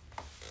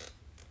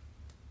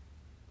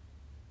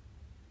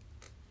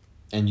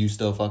 And you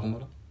still fucking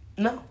with him?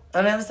 No.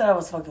 I never said I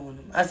was fucking with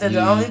him. I said the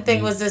only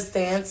thing was his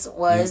stance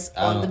was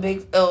on the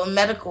big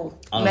medical.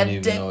 I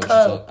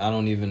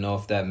don't even know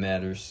if that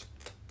matters.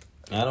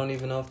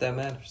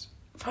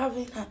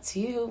 Probably not to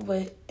you,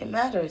 but it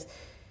matters.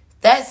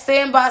 That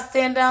stand by,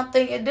 stand down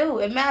thing,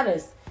 it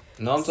matters.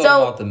 No, I'm talking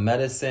about the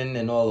medicine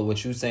and all of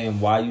what you saying.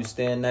 Why you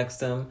stand next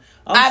to him?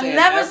 I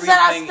never said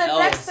I stood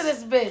next to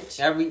this bitch.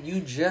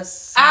 You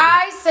just said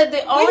I said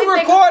the only thing.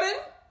 Recording?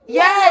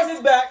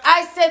 Yes,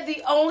 I said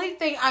the only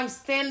thing I'm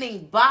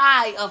standing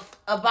by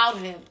about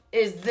him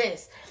is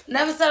this.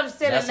 Never said I'm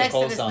standing next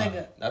to this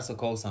nigga. That's a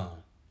cosign.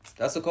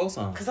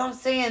 Because I'm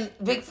saying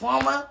Big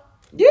Pharma?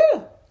 Yeah.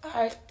 All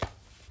right.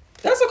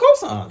 That's a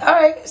cosign. All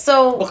right.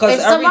 So because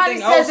if somebody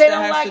says they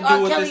don't like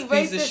R. Kelly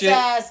racist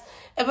ass,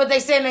 but they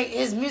saying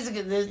his music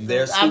is...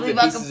 They're stupid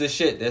pieces of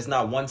shit. There's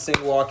not one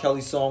single R.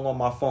 Kelly song on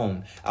my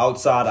phone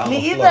outside I'm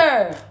Me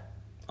either.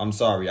 I'm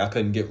sorry, I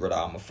couldn't get rid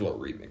of I'm a Float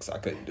remix. I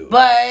couldn't do it.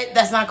 But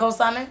that's not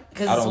co-signing?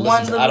 Because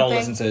I don't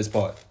listen to his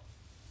part.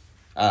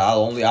 I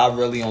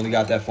really only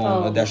got that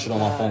phone, that shit on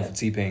my phone for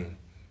T-Pain.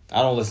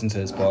 I don't listen to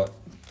his part.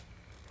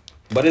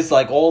 But it's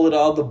like all of the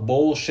other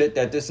bullshit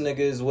that this nigga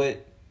is with.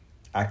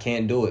 I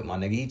can't do it, my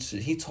nigga.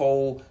 He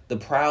told the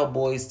Proud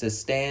Boys to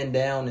stand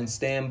down and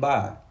stand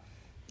by.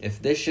 If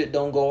this shit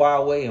don't go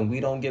our way and we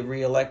don't get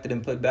reelected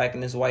and put back in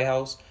this White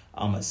House,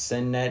 I'ma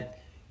send that.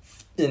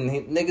 And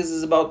niggas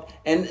is about...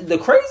 And the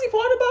crazy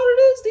part about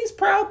it is these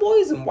Proud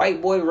Boys and white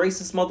boy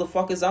racist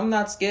motherfuckers, I'm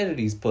not scared of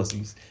these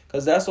pussies.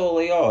 Because that's all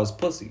they are, is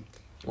pussy.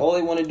 All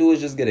they want to do is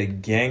just get a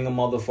gang of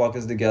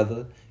motherfuckers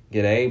together.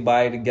 Get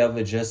everybody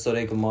together just so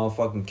they can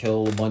motherfucking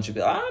kill a bunch of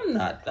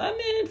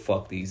people.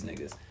 Fuck these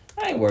niggas.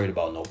 I ain't worried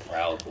about no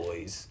Proud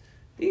Boys.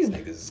 These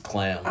niggas is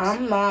clowns.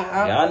 I'm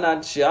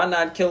not. Y'all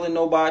not killing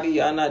nobody.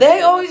 Y'all not.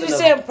 They always be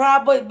saying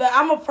Proud Boy, but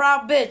I'm a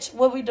proud bitch.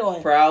 What we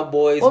doing? Proud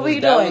Boys. What we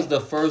doing? That was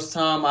the first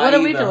time I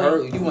even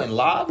heard. You went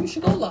live? You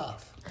should go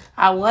live.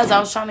 I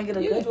was trying to get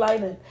a good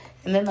lighting.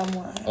 And then I'm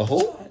like... A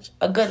who?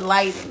 A good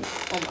lighting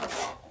on my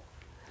phone.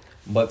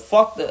 But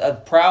fuck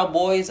the Proud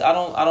Boys. I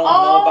don't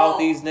know about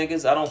these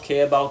niggas. I don't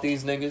care about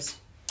these niggas.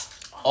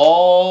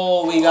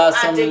 Oh, we got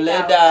some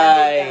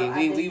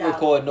Liddy. We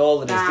recording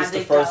all of this. This is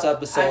the first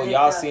episode.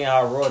 Y'all seeing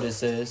how raw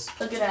this is.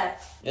 Look at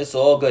that. It's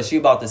all good. She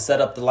about to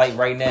set up the light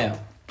right now.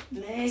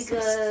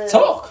 Nigga.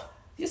 Talk.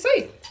 You say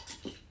it.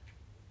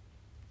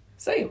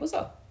 Say it. What's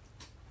up?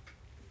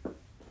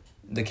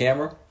 The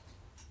camera?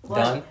 What?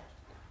 Done?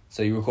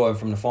 So you recording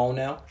from the phone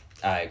now?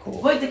 Alright,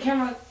 cool. Wait, the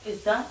camera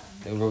is done?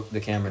 The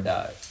camera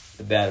died.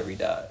 The battery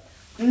died.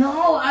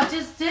 No, I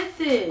just did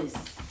this.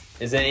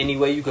 Is there any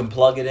way you can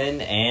plug it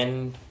in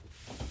and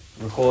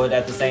record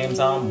at the same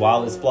time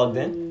while it's plugged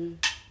in?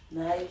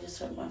 Now you just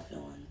hurt my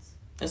feelings.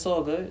 It's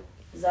all good.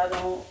 Because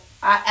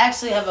I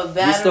actually have a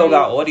battery. You still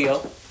got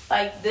audio.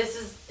 Like,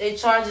 it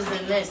charges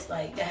in this.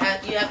 Like, you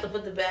have to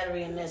put the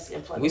battery in this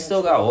and plug it in. We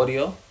still got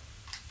audio.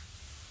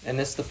 And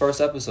this is the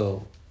first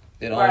episode.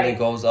 It only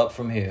goes up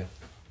from here.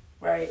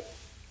 Right.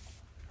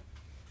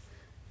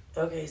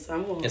 Okay, so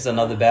I'm going. It's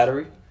another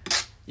battery.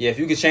 Yeah, if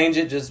you could change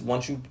it, just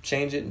once you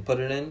change it and put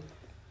it in,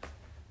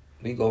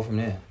 we go from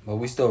there. But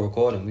we still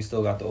recording. We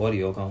still got the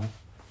audio going.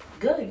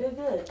 Good.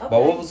 Okay. But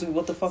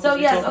what the fuck? So was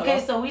we yes, talking okay.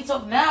 about? So we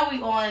talk now.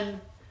 We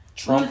on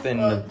Trump and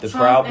the Trump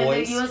Proud and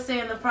Boys. You're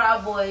saying the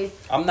Proud Boys.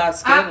 I'm not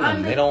scared of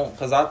them. They don't,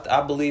 because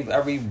I believe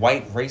every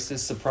white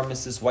racist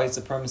supremacist, white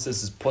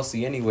supremacist is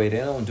pussy anyway. They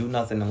don't do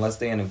nothing unless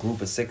they're in a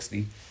group of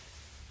 60.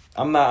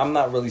 I'm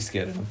not really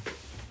scared of them.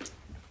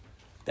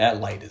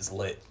 That light is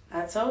lit.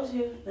 I told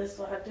you. That's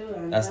what I do.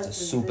 That's the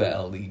super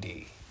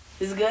LED.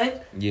 It's good?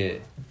 Yeah.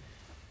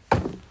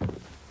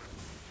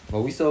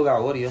 But we still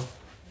got audio.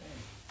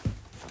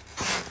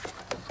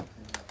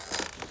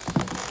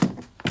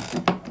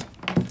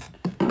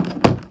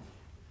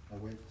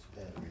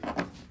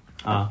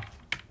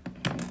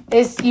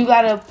 It's you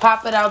gotta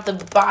pop it out the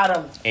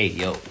bottom. Hey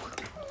yo.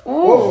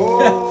 Ooh.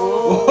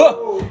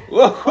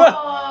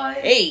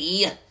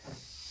 Hey.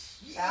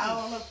 I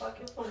don't know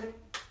fucking phone.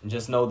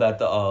 Just know that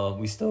the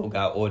we still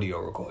got audio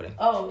recording.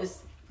 Oh, it's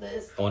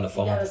this On the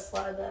phone. You gotta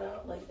slide that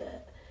out like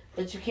that.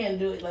 But you can't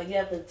do it. Like you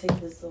have to take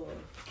this off.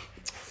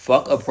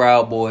 Fuck a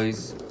Proud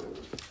Boys.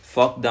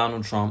 Fuck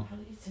Donald Trump. How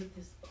do you take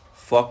this off?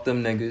 Fuck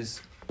them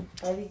niggas.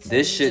 How do you take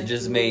This shit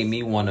just made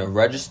me want to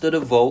register to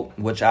vote,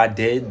 which I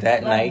did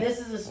that night, this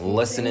is a sweet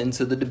listening thing.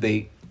 to the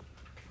debate.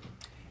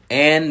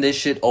 And this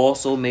shit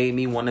also made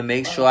me want to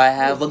make sure I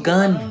have a I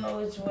gun. don't know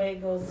which way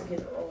it goes to get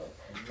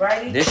off.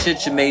 Righty? This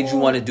shit should made you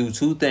want to do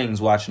two things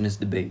watching this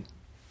debate.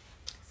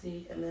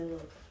 See, and then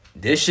look.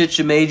 This shit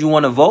should made you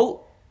want to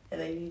vote,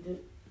 And then you do.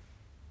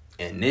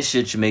 and this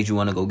shit should made you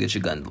want to go get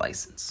your gun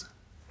license.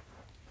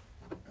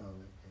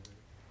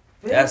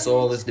 That's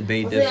all this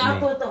debate did I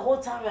for me. put the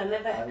whole time I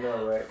never I had.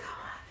 know, right?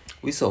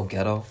 We so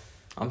ghetto.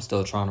 I'm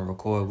still trying to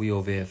record. We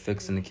over here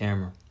fixing the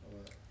camera.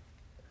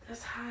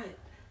 That's hot.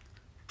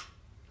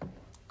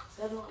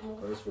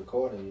 When it's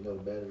recording, you know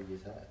the battery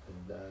gets hot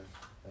and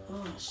dies.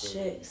 Oh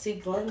shit! See,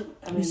 Glenn.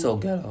 We so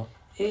ghetto.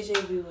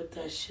 AJ be with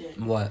that shit.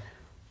 What?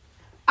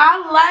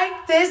 I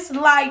like this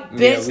light,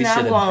 bitch. Yeah, we now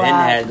should I'm have gonna been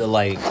lie. had the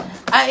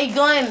light.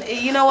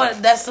 Glenn, you know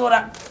what? That's what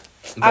I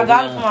But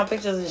got we it for don't- my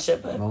pictures and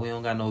shit. But we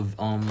don't got no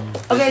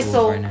okay, visuals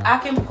so right now. I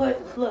can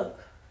put look.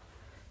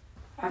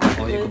 I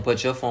can Or you can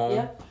put your phone.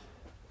 Yep.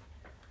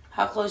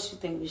 How close you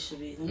think we should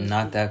be? Let me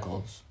Not see. that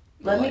close.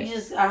 Let Like, me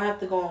just. I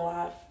have to go on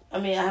live. I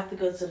mean, I have to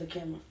go to the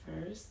camera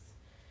first,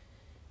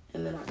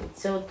 and then I can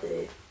tilt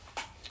it.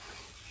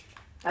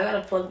 I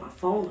gotta plug my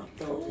phone up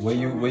though. Were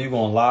you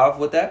going live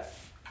with that?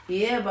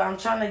 Yeah, but I'm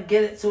trying to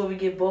get it to where we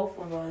get both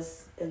of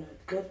us in a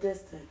good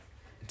distance.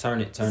 Turn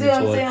it See what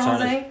I'm towards saying, turn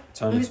Jose?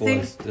 it Let me see.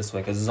 towards this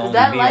way because it's Cause only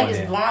that me light on is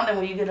there. blinding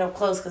when you get up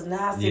close. Cause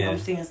now I see Yeah. I'm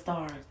seeing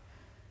stars.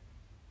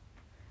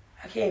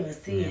 I can't even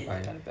see Yeah, it.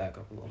 probably gotta back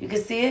up a little. You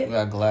can see We it.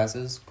 got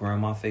glasses,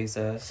 grandma face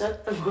ass.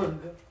 Shut the fuck up.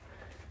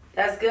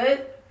 That's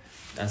good.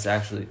 That's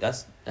actually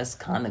that's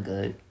kind of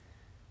good.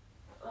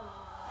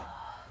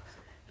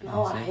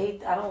 No,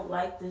 I don't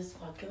like this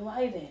fucking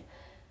lighting.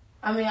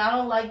 I mean, I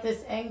don't like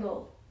this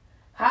angle.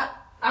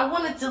 I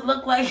want it to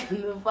look like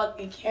the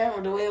fucking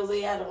camera, the way it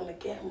was had on the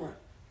camera.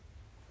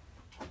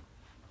 Oh,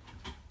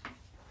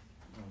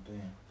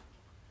 damn.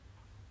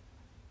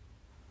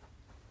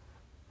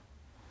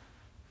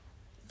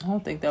 I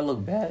don't think that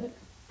look bad.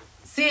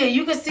 See it,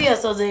 you can see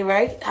us, Jose,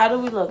 right? How do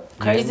we look?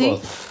 Crazy? Yeah,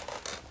 look.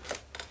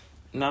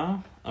 Nah,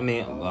 I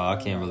mean, well, I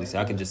can't really see.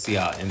 I can just see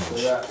our So image.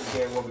 y'all, you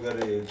can't want to go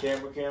to your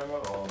camera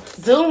or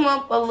Zoom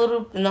up a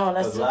little. No,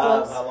 that's too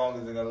live? close. How long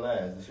is it gonna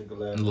last? It should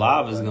last.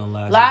 Live is gonna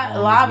last.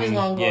 Live is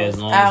gonna go as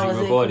long hours, as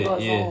you it record can it. go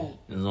Yeah, home.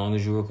 as long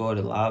as you record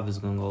it, live is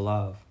gonna go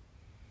live.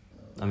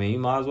 I mean, you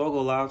might as well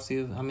go live.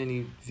 See how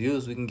many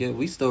views we can get.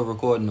 We still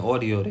recording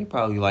audio. They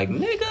probably like,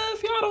 nigga,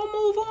 if y'all don't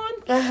move on.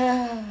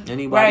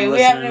 Anybody Right,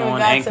 we haven't listening even on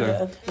got to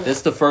Anchor? the-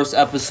 This the first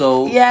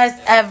episode.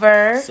 Yes,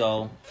 ever.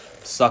 So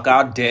suck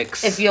our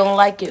dicks. If you don't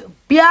like it,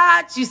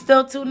 biatch, you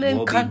still tune in.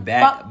 We'll be cunt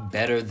back fuck.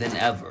 better than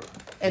ever.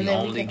 And we then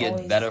only can get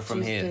always better from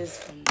choose here.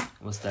 this.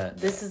 What's that?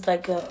 This is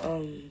like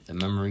a The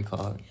memory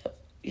card.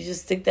 You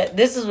just stick that.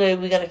 This is where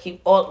we gotta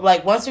keep all.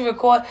 Like once we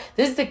record,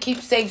 this is to keep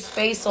safe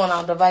space on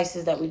our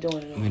devices that we're doing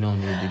it on. We don't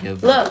need to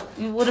give. Look,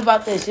 what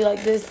about this? You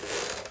like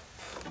this?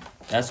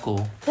 That's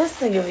cool. This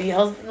nigga be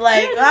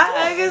like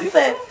I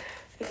said.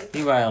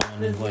 He right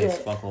on his voice. Yeah.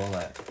 Fuck all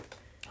that.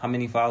 How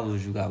many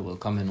followers you got will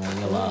come in on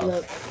your live?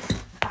 Look,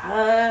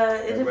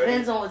 it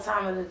depends on what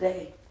time of the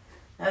day.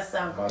 That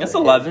sounds good. It's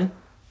 11.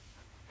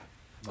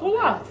 Go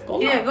live. Go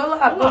live. Yeah, go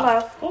live. Go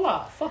live. Go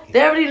live. Fuck it.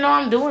 They already know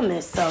I'm doing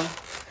this, so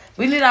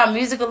we need our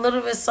music a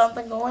little bit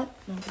something going.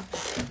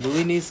 Do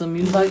we need some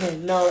music? Okay,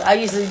 no, I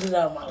usually do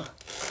that on my.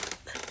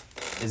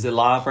 Is it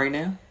live right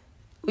now?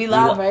 We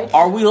live, right?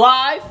 Are we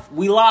live?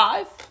 We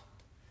live.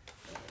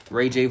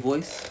 Ray J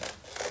voice.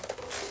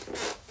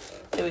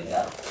 There we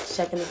go.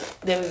 Checking it.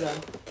 There we go.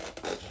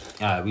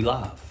 All right, we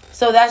live.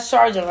 So that's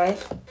charging,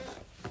 right?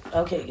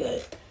 Okay,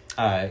 good.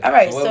 All right. All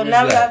right, what so was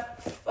now we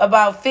that? got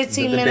about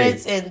 15 The debate.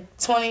 minutes and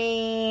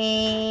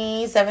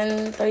 30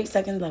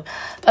 seconds left.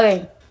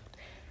 Okay.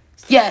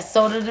 Yes,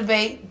 so the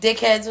debate,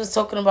 dickheads was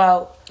talking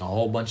about A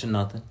whole bunch of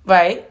nothing.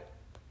 right.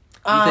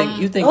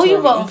 You think who Tory,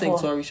 you voting think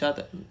for? Tory shot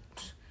that?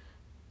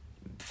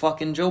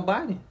 Fucking Joe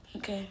Biden.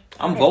 Okay,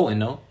 I'm Alright. voting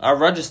though. I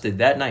registered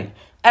that night.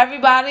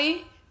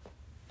 Everybody,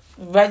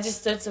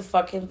 register to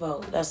fucking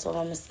vote. That's all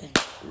I'm gonna say.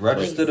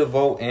 Register Please. to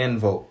vote and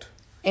vote.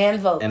 And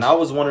vote. And I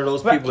was one of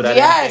those people that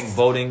yes. didn't think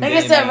voting Niggas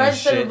didn't said mean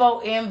register shit. to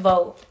vote and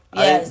vote.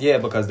 Yes. Yeah,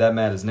 because that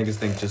matters. Niggas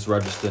think just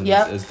registering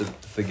Yep. is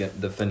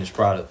the finished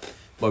product.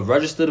 But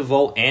register to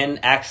vote and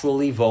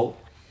actually vote.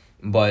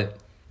 But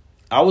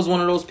I was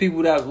one of those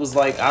people that was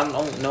like, I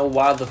don't know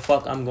why the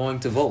fuck I'm going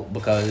to vote.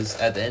 Because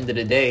at the end of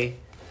the day,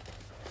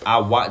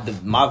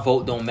 my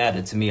vote don't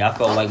matter to me. I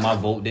felt like my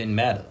vote didn't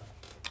matter.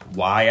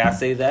 Why I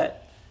say that?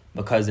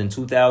 Because in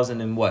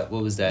 2000 and what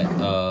was that?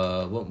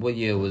 What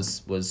year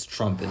was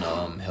Trump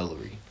and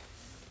Hillary?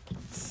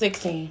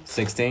 16.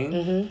 16?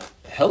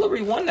 Mm-hmm.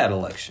 Hillary won that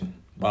election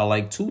by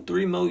like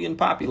 2-3 million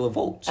popular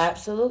votes.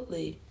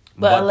 Absolutely.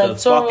 But the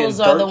fucking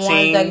electorals are the ones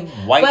 13 that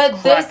white but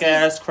crack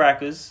ass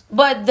crackers.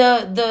 But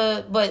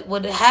but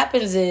what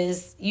happens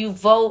is you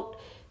vote.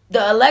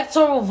 The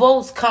electoral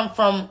votes come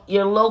from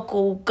your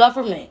local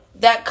government.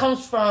 That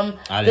comes from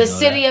the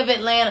city of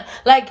Atlanta.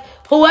 Like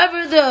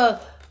whoever the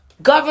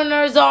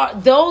governors are,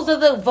 those are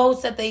the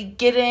votes that they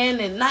get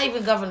in, and not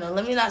even governor.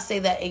 Let me not say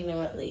that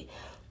ignorantly.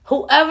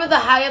 Whoever the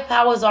higher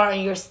powers are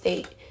in your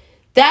state,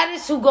 that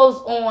is who goes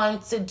on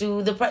to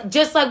do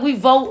just like we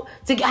vote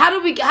to. How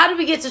do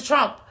we get to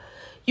Trump?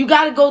 You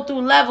got to go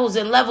through levels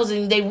and levels,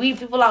 and they weed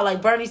people out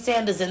like Bernie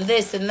Sanders and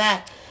this and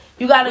that.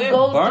 You got to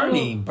go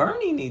Bernie. through.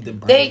 Bernie need to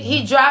bring.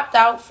 He dropped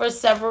out for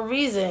several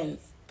reasons.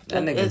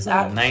 That nigga's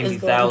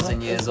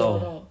 90,000 years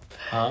old.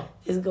 Huh?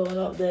 It's going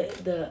up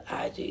the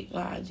IG.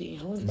 My IG.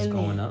 Who's It's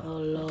going up? Oh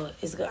Lord,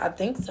 I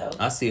think so.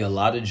 I see a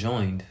lot of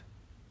joined.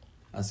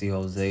 I see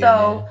Jose.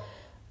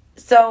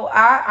 So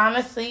I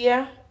honestly,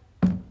 yeah.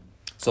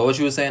 So what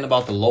you were saying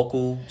about the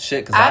local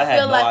shit? Because I had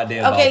feel no like, idea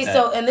about okay, that.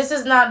 so and this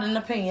is not an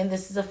opinion.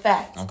 This is a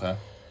fact. Okay.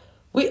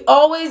 We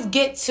always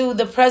get to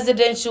the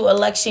presidential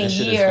election This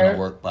shit is year. gonna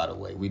work, by the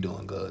way. We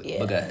doing good. Yeah.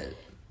 But go ahead.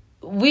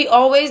 We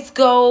always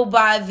go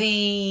by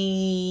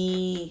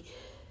the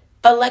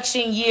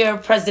election year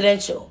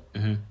presidential.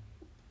 Mm-hmm.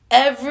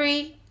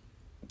 Every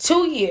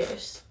 2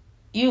 years,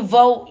 you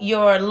vote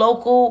your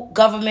local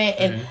government,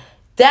 and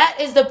that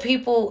is the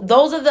people.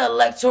 Those are the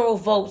electoral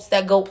votes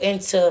that go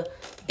into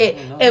it.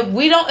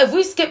 If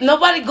we skip,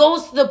 nobody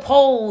goes to the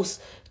polls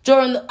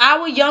during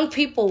our young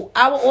people,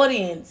 our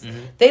audience.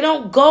 They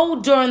don't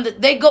go during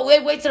they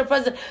wait to the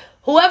president.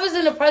 Whoever's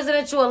in the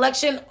presidential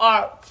election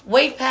are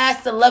way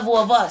past the level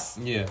of us.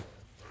 Yeah.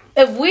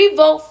 If we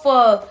vote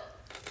for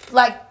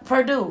like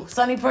Purdue,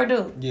 Sonny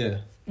Purdue, Yeah.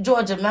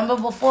 Georgia, remember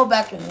before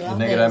back in The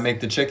nigga that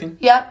make the chicken?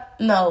 Yep.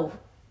 No,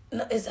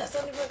 is that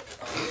Sonny Purdue?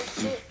 Oh,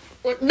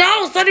 shit.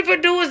 No, Sonny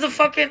Purdue is the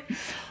fucking.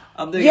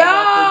 I'm thinking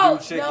about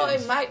Purdue chickens. No,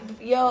 it might.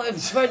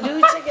 If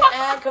Purdue chicken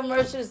ad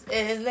commercials,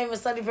 and his name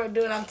is Sonny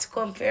Purdue, and I'm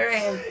comparing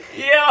him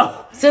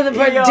Yo. to the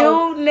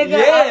Purdue nigga.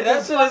 Yeah,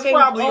 that shit is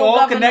probably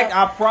all connect.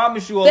 I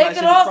promise you all They that could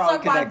shit is all probably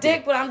suck my connected.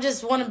 dick, but I'm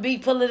just want to be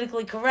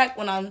politically correct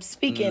when I'm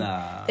speaking.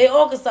 Nah. They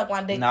all can suck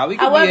my dick. Nah, we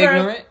can be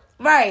ignorant.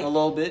 Right. A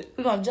little bit.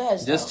 We're gonna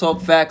judge. Just though.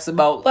 talk facts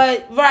about.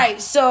 But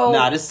right, so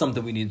This is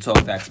something we need to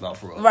talk facts about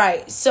for real.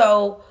 right,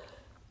 so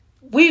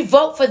we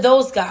vote for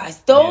those guys.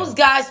 Those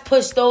guys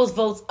push those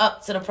votes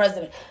up to the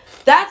president.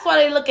 That's why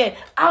they look at,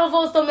 I don't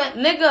vote so much.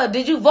 Nigga,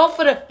 did you vote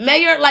for the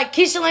mayor like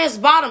Keisha Lance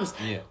Bottoms?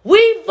 Yeah.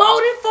 We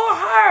voted for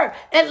her.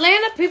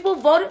 Atlanta people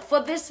voted for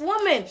this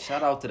woman.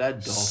 Shout out to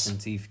that dolphin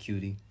teeth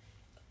cutie.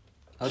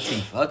 Her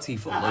teeth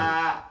a little.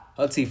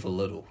 Her teeth a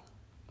little.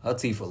 Her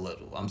teeth a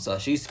little. I'm sorry,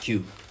 she's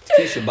cute.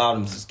 Keisha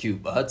Bottoms is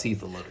cute, but her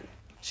teeth a little.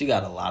 She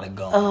got a lot of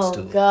gums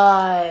too. Oh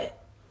God.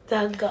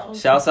 That gums.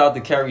 Shouts out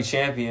to Kerry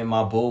Champion,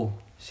 my boo.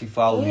 She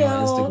followed me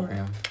on Yo.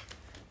 Instagram.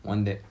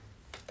 One day,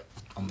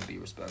 I'm gonna be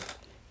respectful.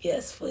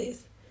 Yes,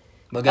 please.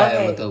 But go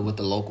ahead Okay. with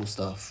the local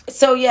stuff.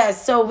 So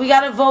so we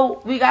gotta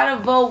vote. We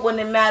gotta vote when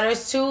it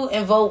matters too,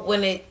 and vote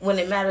when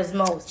it matters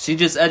most. She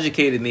just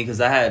educated me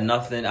because I had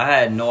nothing. I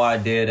had no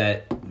idea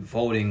that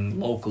voting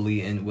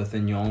locally and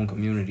within your own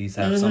communities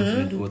have something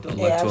to do with the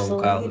electoral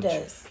absolutely college.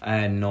 does. I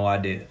had no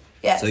idea.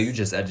 Yes. So you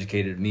just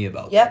educated me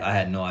about Yep. that. I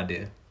had no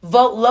idea.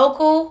 Vote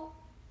local,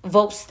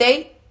 vote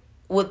state.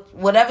 With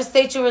whatever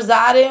state you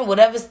reside in,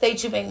 whatever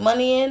state you make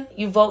money in,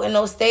 you vote in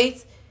those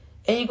states,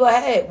 and you go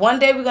ahead. One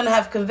day we're gonna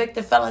have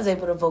convicted felons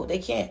able to vote. They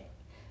can't.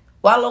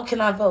 Wallow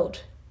cannot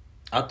vote.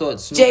 I thought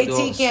JT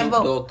Snoop can't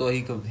Dogg vote. thought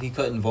he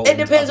couldn't vote. It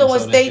depends on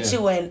what until this state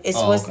year. you in. It's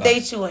Oh, what okay.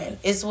 state you in.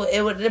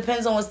 It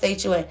depends on what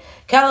state you in.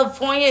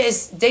 California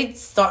they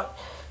start.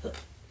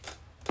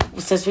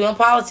 Since we're on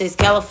politics,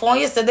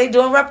 California said they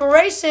doing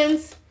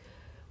reparations.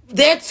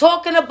 They're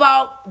talking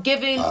about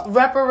giving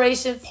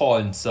reparations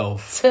Pardon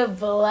self. to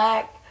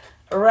black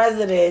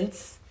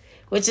residents,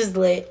 which is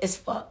lit as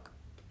fuck.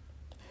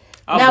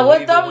 I Now, believe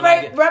what it them when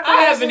I get- I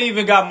reparations- haven't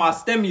even got my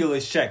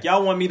stimulus check.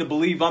 Y'all want me to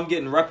believe I'm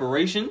getting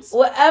reparations?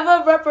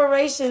 Whatever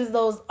reparations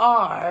those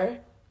are,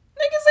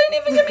 Niggas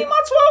ain't even give me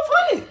my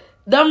 $1,200.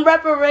 them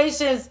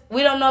reparations,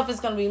 we don't know if it's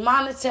going to be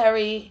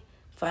monetary,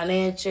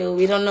 financial.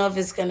 We don't know if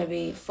it's going to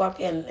be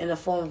fucking in the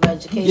form of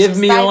education. Give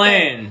me stipend.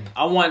 land.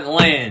 I want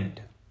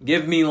land.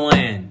 Give me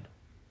land.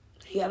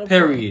 You gotta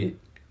Period.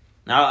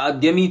 Now,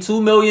 give me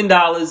 $2 million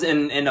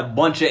and a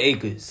bunch of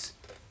acres.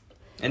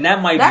 And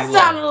that might That be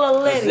sound low. a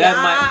little litty.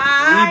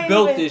 We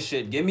built this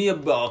shit. Give me a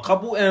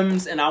couple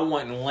M's and I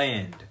want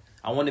land.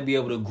 I want to be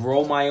able to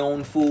grow my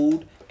own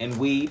food and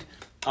weed.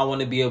 I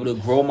want to be able to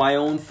grow my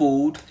own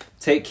food,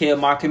 take care of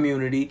my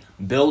community,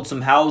 build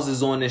some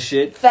houses on this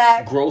shit,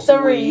 grow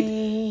some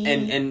weed,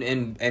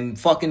 and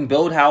fucking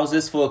build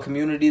houses for a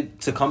community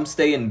to come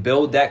stay and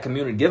build that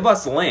community. Give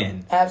us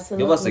land.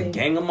 Absolutely. Give us a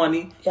gang of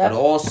money, but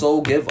also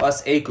give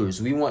us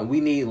acres. We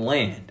need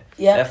land.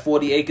 Yeah. That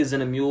 40 acres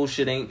and a mule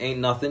shit ain't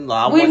nothing.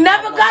 We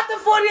never got the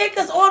 40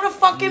 acres or the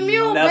fucking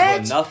mule,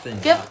 bitch. Nothing.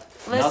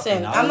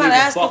 Listen, nothing. I'm not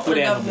asking for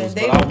the animals, government.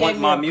 They but I gave want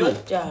me my a mule.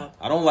 good job.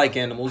 I don't like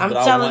animals, I'm but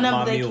I telling want them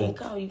my they mule. can't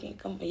come. You can't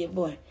come with your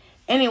boy.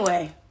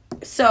 Anyway,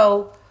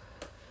 so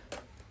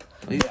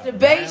the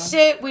debate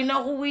shit. We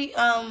know who we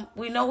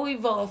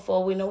voting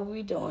for. We know what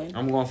we doing.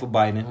 I'm going for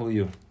Biden. Who are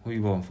you? Who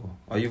you voting for?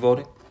 Are you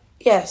voting?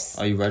 Yes.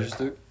 Are you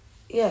registered?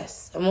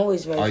 Yes, I'm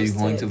always registered. Are you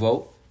going to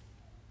vote?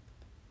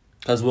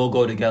 Because we'll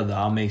go together.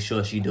 I'll make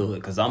sure she do it.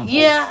 Because I'm voting.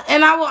 Yeah,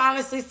 and I will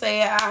honestly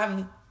say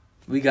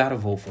we gotta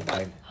vote for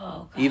Biden. Oh,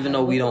 God. Even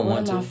though we don't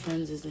want to. One of my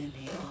friends is in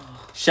here.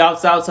 Oh.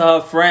 Shouts out to her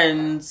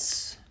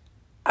friends.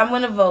 I'm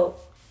gonna vote.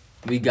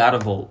 We gotta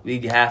vote. We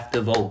have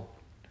to vote.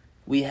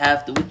 We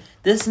have to.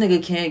 This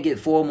nigga can't get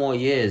 4 more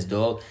years,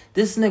 dog.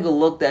 This nigga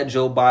looked at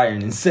Joe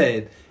Biden and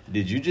said,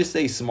 "Did you just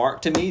say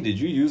smart to me? Did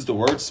you use the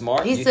word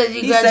smart?" He said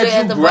you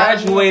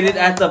graduated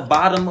at the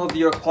bottom of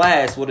your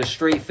class with a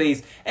straight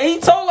face. And he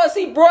told us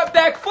he brought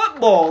back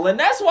football. And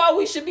that's why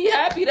we should be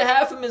happy to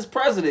have him as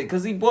president.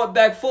 Because he brought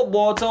back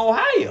football to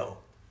Ohio.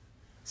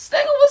 This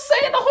nigga was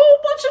saying a whole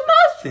bunch of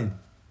nothing.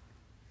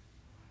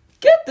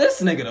 Get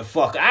this nigga the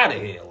fuck out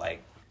of here.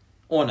 Like,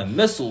 on a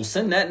missile,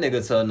 send that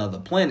nigga to another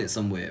planet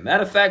somewhere.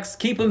 Matter of fact,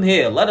 keep him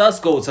here. Let us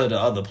go to the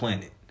other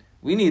planet.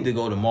 We need to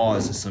go to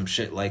Mars or some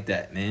shit like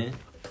that, man.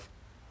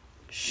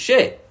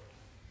 Shit.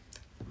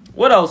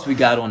 What else we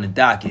got on the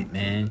docket,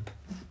 man?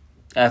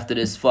 After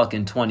this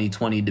fucking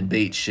 2020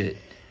 debate shit.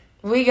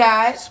 We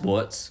got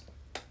sports.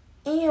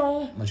 Ew.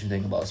 What you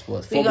think about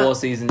sports? Football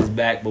season is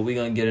back, but we're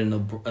going to get into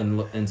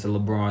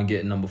LeBron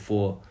getting number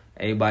 4.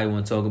 Everybody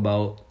want to talk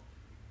about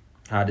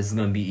how this is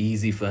going to be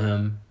easy for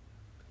him.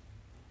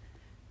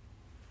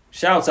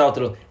 Shouts out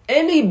to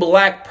any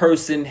black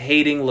person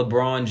hating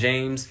LeBron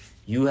James,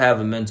 you have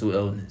a mental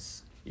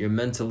illness. You're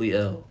mentally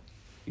ill.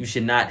 You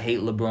should not hate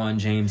LeBron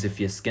James if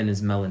your skin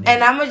is melanated.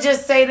 And I'm going to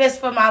just say this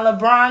for my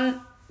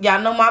LeBron.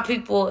 Y'all know my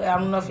people. I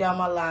don't know if y'all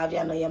my live.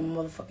 Y'all know y'all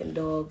my motherfucking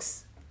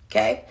dogs.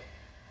 Okay?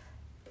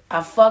 I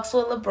fucks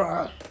with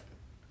LeBron.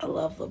 I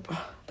love LeBron.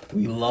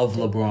 We love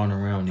LeBron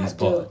around these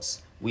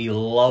parts. We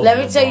love Let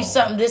me LeBron. tell you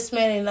something. This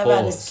man ain't never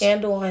had a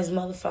scandal on his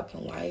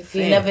motherfucking wife.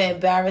 He never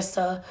embarrassed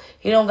her.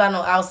 He don't got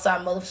no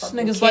outside motherfucking This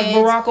nigga's kids. like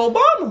Barack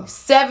Obama.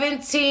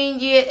 17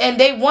 years. And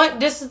they want...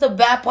 This is the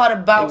bad part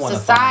about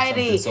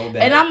society. So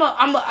bad. And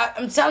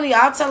I'm telling you,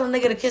 I'll tell a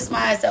nigga to kiss my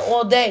ass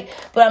all day.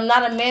 But I'm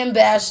not a man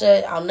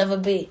basher. I'll never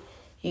be.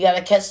 You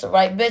gotta catch the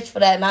right bitch for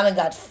that. And I done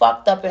got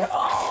fucked up and...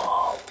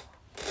 Oh.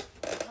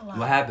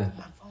 What happened?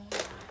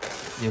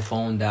 Your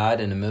phone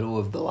died in the middle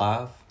of the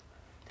live?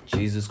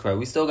 Jesus Christ.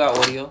 We still got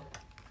audio?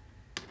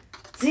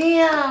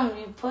 Damn,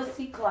 you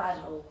pussy clot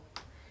hole.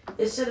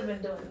 It should have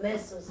been doing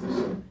this or some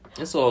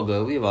shit. It's all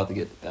good. We about to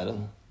get better.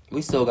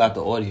 We still got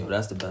the audio.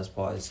 That's the best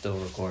part. It's still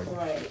recording.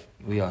 Right.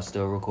 We are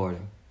still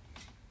recording.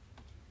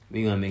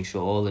 We're going to make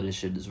sure all of this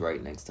shit is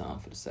right next time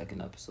for the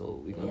second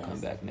episode. We're going to come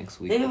back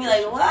next week. They're going to be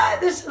like, what?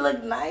 This shit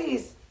look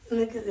nice.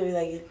 Niggas gonna be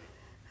like...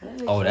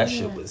 Oh, that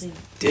shit was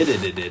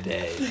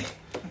did-it-it-it-day.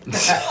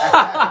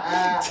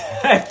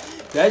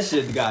 That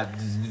shit got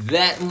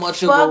that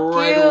much of a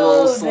red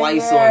roll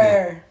slice on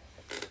it.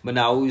 But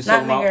now we was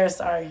talking about...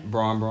 sorry.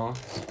 Braun.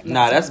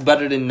 Nah, that's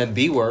better than the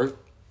B word.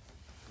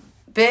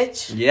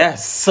 Bitch.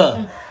 Yes.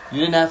 You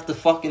didn't have to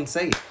fucking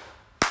say it.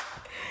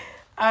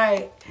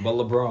 Alright. But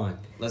LeBron.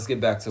 Let's get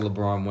back to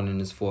LeBron winning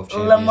his 4th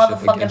championship La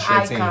motherfucking against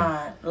your team.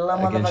 icon. La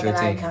motherfucking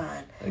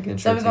icon.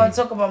 Against so your we're going to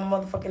team. talk about my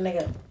motherfucking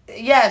nigga.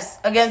 Yes,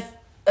 against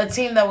a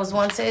team that was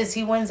once his,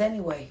 he wins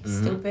anyway.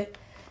 Mm-hmm. Stupid.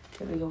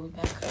 Here we go. We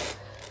back up.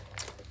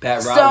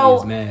 Pat Riley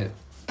is mad.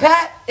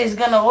 Pat is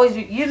going to always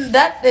be...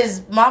 that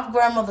is my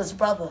grandmother's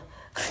brother.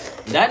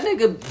 That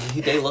nigga,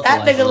 they look that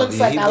like... That nigga looks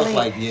like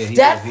Ali. He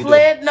that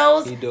flared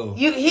nose. He do.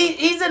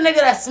 He's a nigga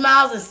that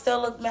smiles and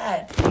still look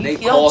mad. They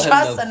call him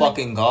the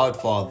fucking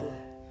Godfather.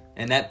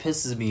 And that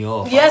pisses me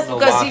off. Yes,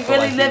 because he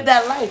really lived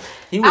that life.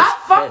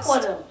 I fuck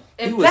with him.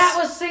 If Pat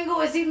was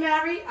single, is he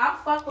married? I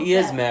fuck with him. He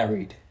is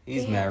married.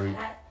 He's married.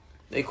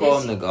 They call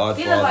him the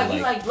Godfather.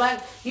 He like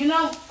black. You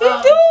know, he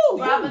do.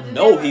 You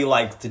know he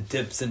likes to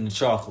dips in the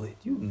chocolate.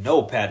 You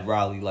know Pat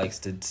Riley likes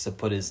to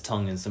put his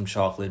tongue in some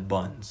chocolate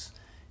buns.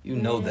 You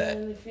know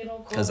that.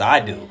 Because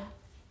I do.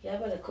 Yeah, I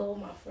better call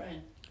my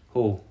friend.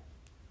 Who?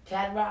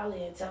 Pat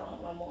Riley and tell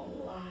him I'm on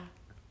the line.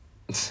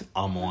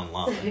 I'm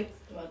online.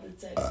 About to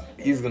text him.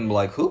 He's gonna be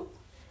like, who?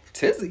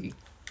 Tizzy.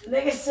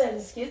 Nigga said,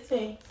 excuse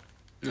me.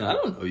 No, I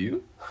don't know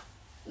you.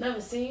 Never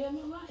seen you in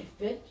my life,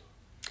 bitch.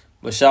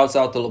 But shouts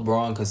out to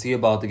LeBron because he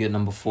about to get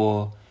number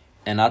 4.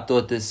 And I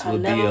thought this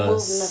would be a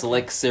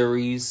slick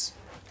series.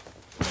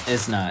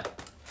 It's not.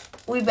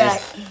 We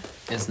back.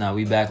 It's not.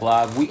 We back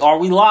live. We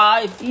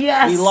live?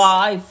 Yes. We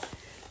live.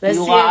 Let's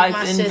we see live, if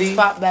my Envy. shit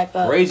spot back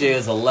up. Ray J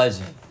is a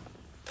legend.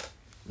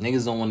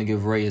 Niggas don't want to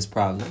give Ray his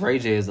props. Ray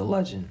J is a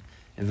legend.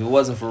 If it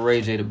wasn't for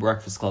Ray J, the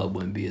Breakfast Club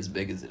wouldn't be as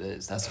big as it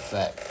is. That's a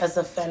fact. That's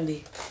a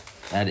Fendi.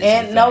 That is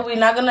And a no, fact. we're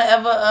not gonna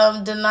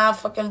ever deny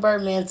fucking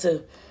Birdman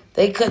too.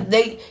 Y'all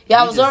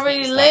was just already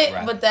need to lit, stop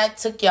rapping. but that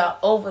took y'all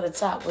over the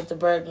top with the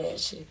Birdman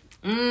shit.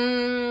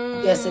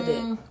 Yes, it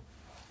did.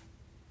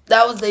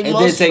 That was the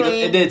most.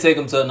 It did take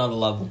him to another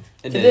level.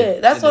 It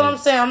did. That's It what did. I'm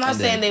saying. I'm not It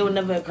saying did. they would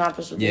never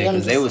accomplish what Yeah, they. I'm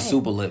because just they were saying.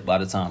 super lit by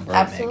the time Birdman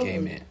Absolutely.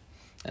 came in.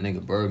 That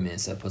nigga Birdman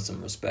said, put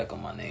some respect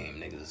on my name.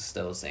 Niggas is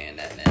still saying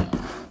that now.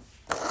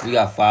 We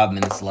got 5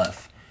 minutes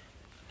left.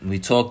 We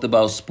talked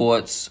about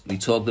sports. We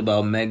talked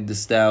about Meg Thee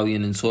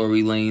Stallion and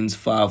Tory Lanez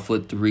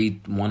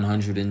 5'3",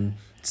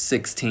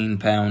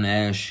 116-pound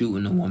ass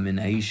shooting a woman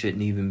that he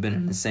shouldn't even been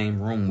in the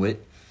same room with.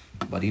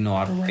 But he know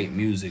how to write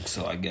music,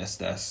 so I guess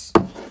that's...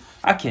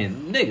 I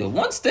can't... Nigga,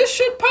 once this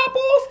shit pop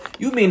off,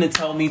 you mean to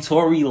tell me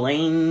Tory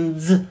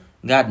Lanez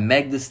got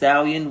Meg Thee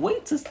Stallion?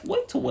 Wait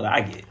till what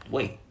I get.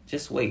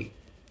 Just wait,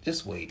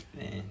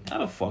 man. How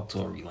the fuck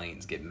Tory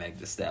Lanez get Meg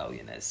Thee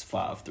Stallion that's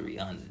 5'3",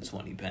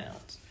 120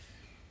 pounds?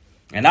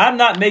 And I'm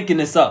not making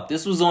this up.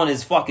 This was on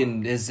his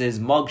fucking his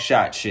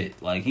mugshot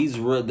shit. Like he's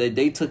real.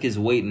 They took his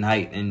weight and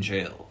height in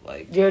jail.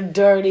 Like You're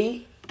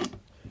dirty.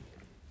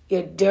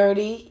 You're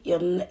dirty.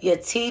 Your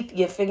teeth,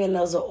 your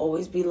fingernails will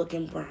always be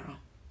looking brown.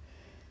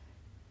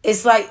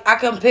 It's like I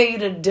compare you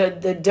to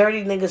the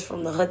dirty niggas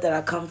from the hood that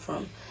I come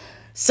from.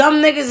 Some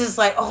niggas is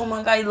like, oh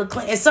my God, you look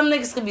clean. And some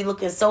niggas could be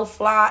looking so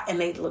fly and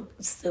they look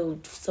still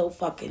so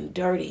fucking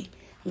dirty.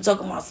 I'm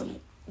talking about some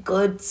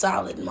good,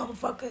 solid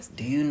motherfuckers.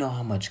 do you know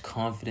how much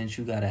confidence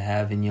you gotta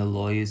have in your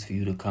lawyers for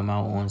you to come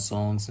out on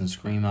songs and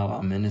scream out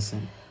I'm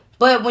innocent?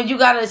 But when you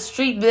got a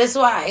street, this is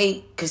why I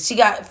hate, because she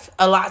got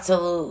a lot to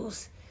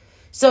lose.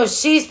 So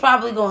she's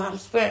probably going, I'm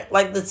sparing,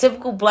 like the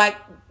typical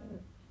black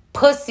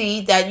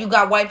pussy that you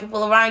got white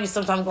people around you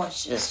sometimes going,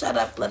 just shut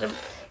up, let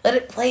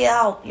it play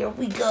out.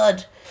 We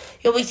good.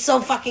 You'll be so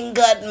fucking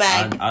good,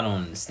 Meg. I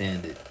don't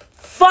understand it.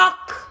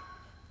 Fuck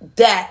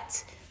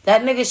that.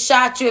 That nigga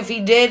shot you. If he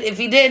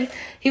did,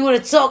 he would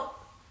have took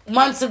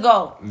months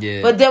ago.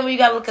 Yeah. But then when you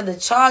gotta look at the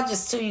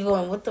charges too, you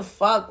going, what the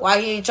fuck? Why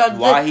he ain't charged?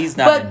 Why he's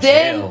not in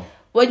then, jail?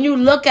 when you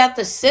look at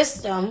the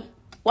system,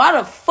 why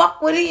the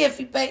fuck would he if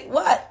he pay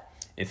what?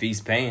 If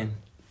he's paying,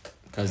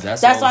 because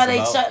that's why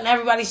all it's about.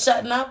 everybody's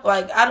shutting up.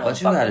 Like I don't.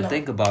 But you fucking gotta know.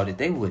 think about it.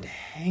 They would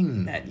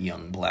hang that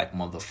young black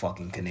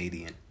motherfucking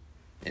Canadian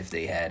if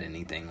they had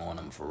anything on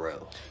him for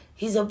real.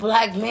 He's a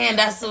black man.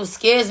 That's what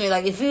scares me.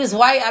 Like if he was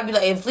white, I'd be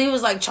like, if he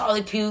was like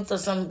Charlie Puth or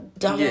some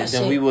dumb Yeah, ass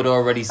then shit. we would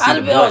already see I'd the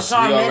have been on books.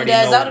 Shawn We already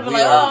Mendes. know. I'd have been We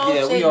like, already-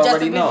 oh shit, we already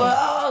Justin know. Bieber.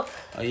 Oh.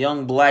 A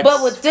young black.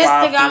 But with this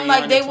thing, I'm 5'3",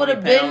 like, they would have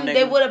 120 been, pound they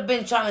nigga. would have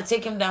been trying to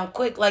take him down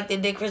quick, like they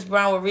did Chris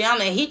Brown with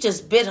Rihanna. And he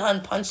just bit her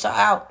and punched her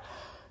out.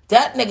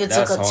 That nigga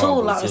That's took a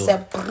tool horrible, out and too.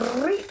 said,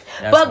 "Brrrr."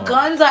 But horrible.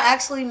 guns are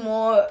actually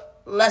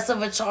less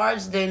of a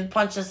charge than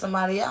punching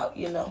somebody out, I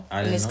in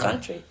didn't this know.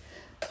 country.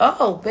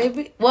 Oh,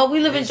 baby. Well, we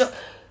live in Georgia.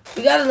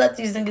 We gotta let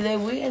these niggas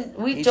in.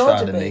 We He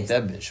Georgia tried to make based.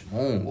 that bitch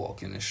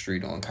moonwalk in the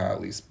street on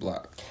Kylie's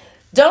block.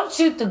 Don't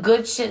shoot the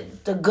good shit.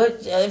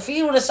 If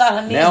he would have shot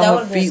her knees, that Now would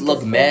her have been feet look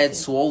conspiracy. mad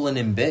swollen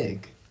and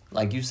big.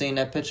 Like you seen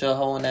that picture of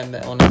her on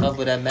the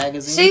cover of that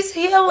magazine? She's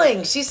healing.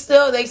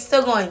 They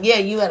still going, yeah,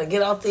 you gotta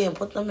get out there and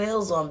put them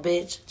heels on,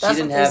 bitch. She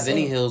didn't have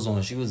any heels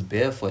on. She was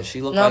barefoot.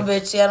 She looked No, like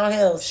bitch, she had on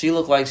heels. she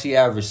looked like she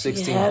averaged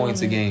 16 had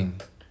points a them. game.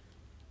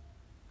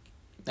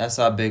 That's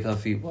how big her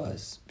feet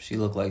was. She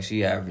looked like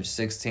she averaged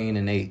 16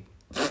 and 8.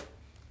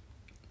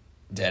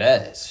 Dead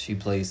ass. She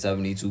plays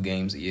 72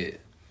 games a year.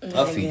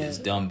 Her feet is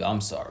dumb. I'm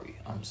sorry.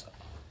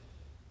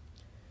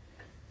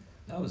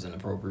 That was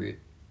inappropriate.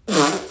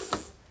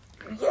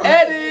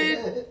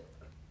 Edit!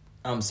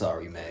 I'm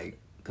sorry, Meg.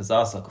 Because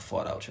I'll suck a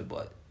fart out your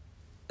butt.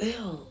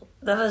 Ew.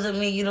 That doesn't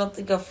mean you don't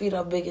think her feet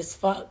are big as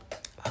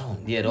fuck.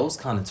 Yeah, those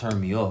kind of turn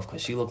me off.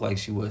 Because she looked like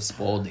she wears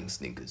Spalding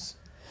sneakers.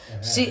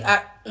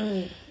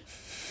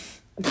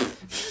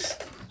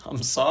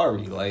 I'm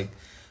sorry. Like,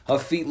 her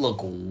feet look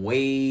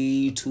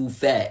way too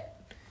fat.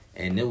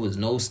 And there was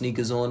no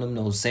sneakers on them,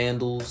 no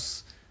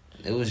sandals.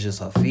 It was just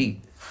her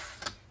feet.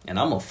 And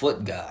I'm a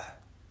foot guy.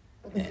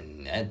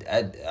 And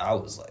I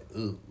was like,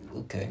 ooh,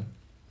 okay.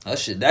 That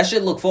shit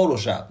looked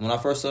photoshopped. When I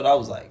first saw it, I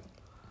was like,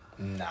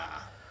 nah.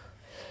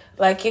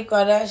 Like Kim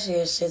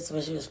Kardashian shits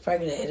when she was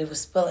pregnant and it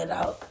was spilling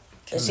out.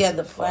 And she had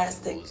the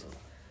plastic.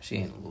 She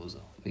ain't a loser.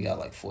 We got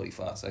like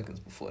 45 seconds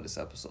before this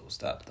episode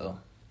stopped, though.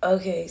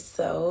 Okay,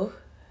 so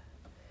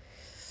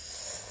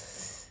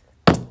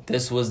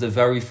This was the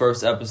very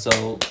first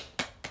episode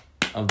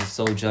of the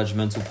So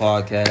Judgmental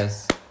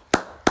podcast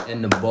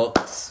in the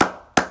books.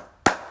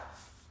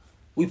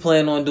 We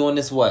plan on doing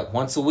this,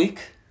 once a week?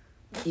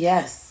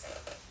 Yes.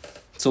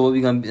 So what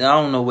we gonna?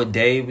 I don't know what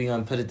day we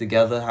gonna put it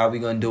together. How we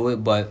gonna do it?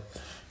 But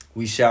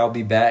we shall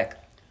be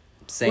back.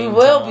 Same we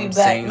will time, be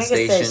back. same Nigga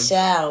station. said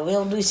shall. We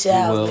don't do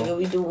shalls, nigga.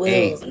 We do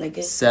wills, 8,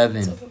 nigga.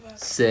 7,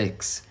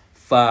 6,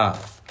 5,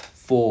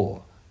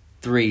 4,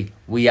 3.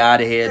 We out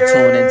of here.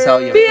 Tune in.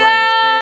 Tell your friends.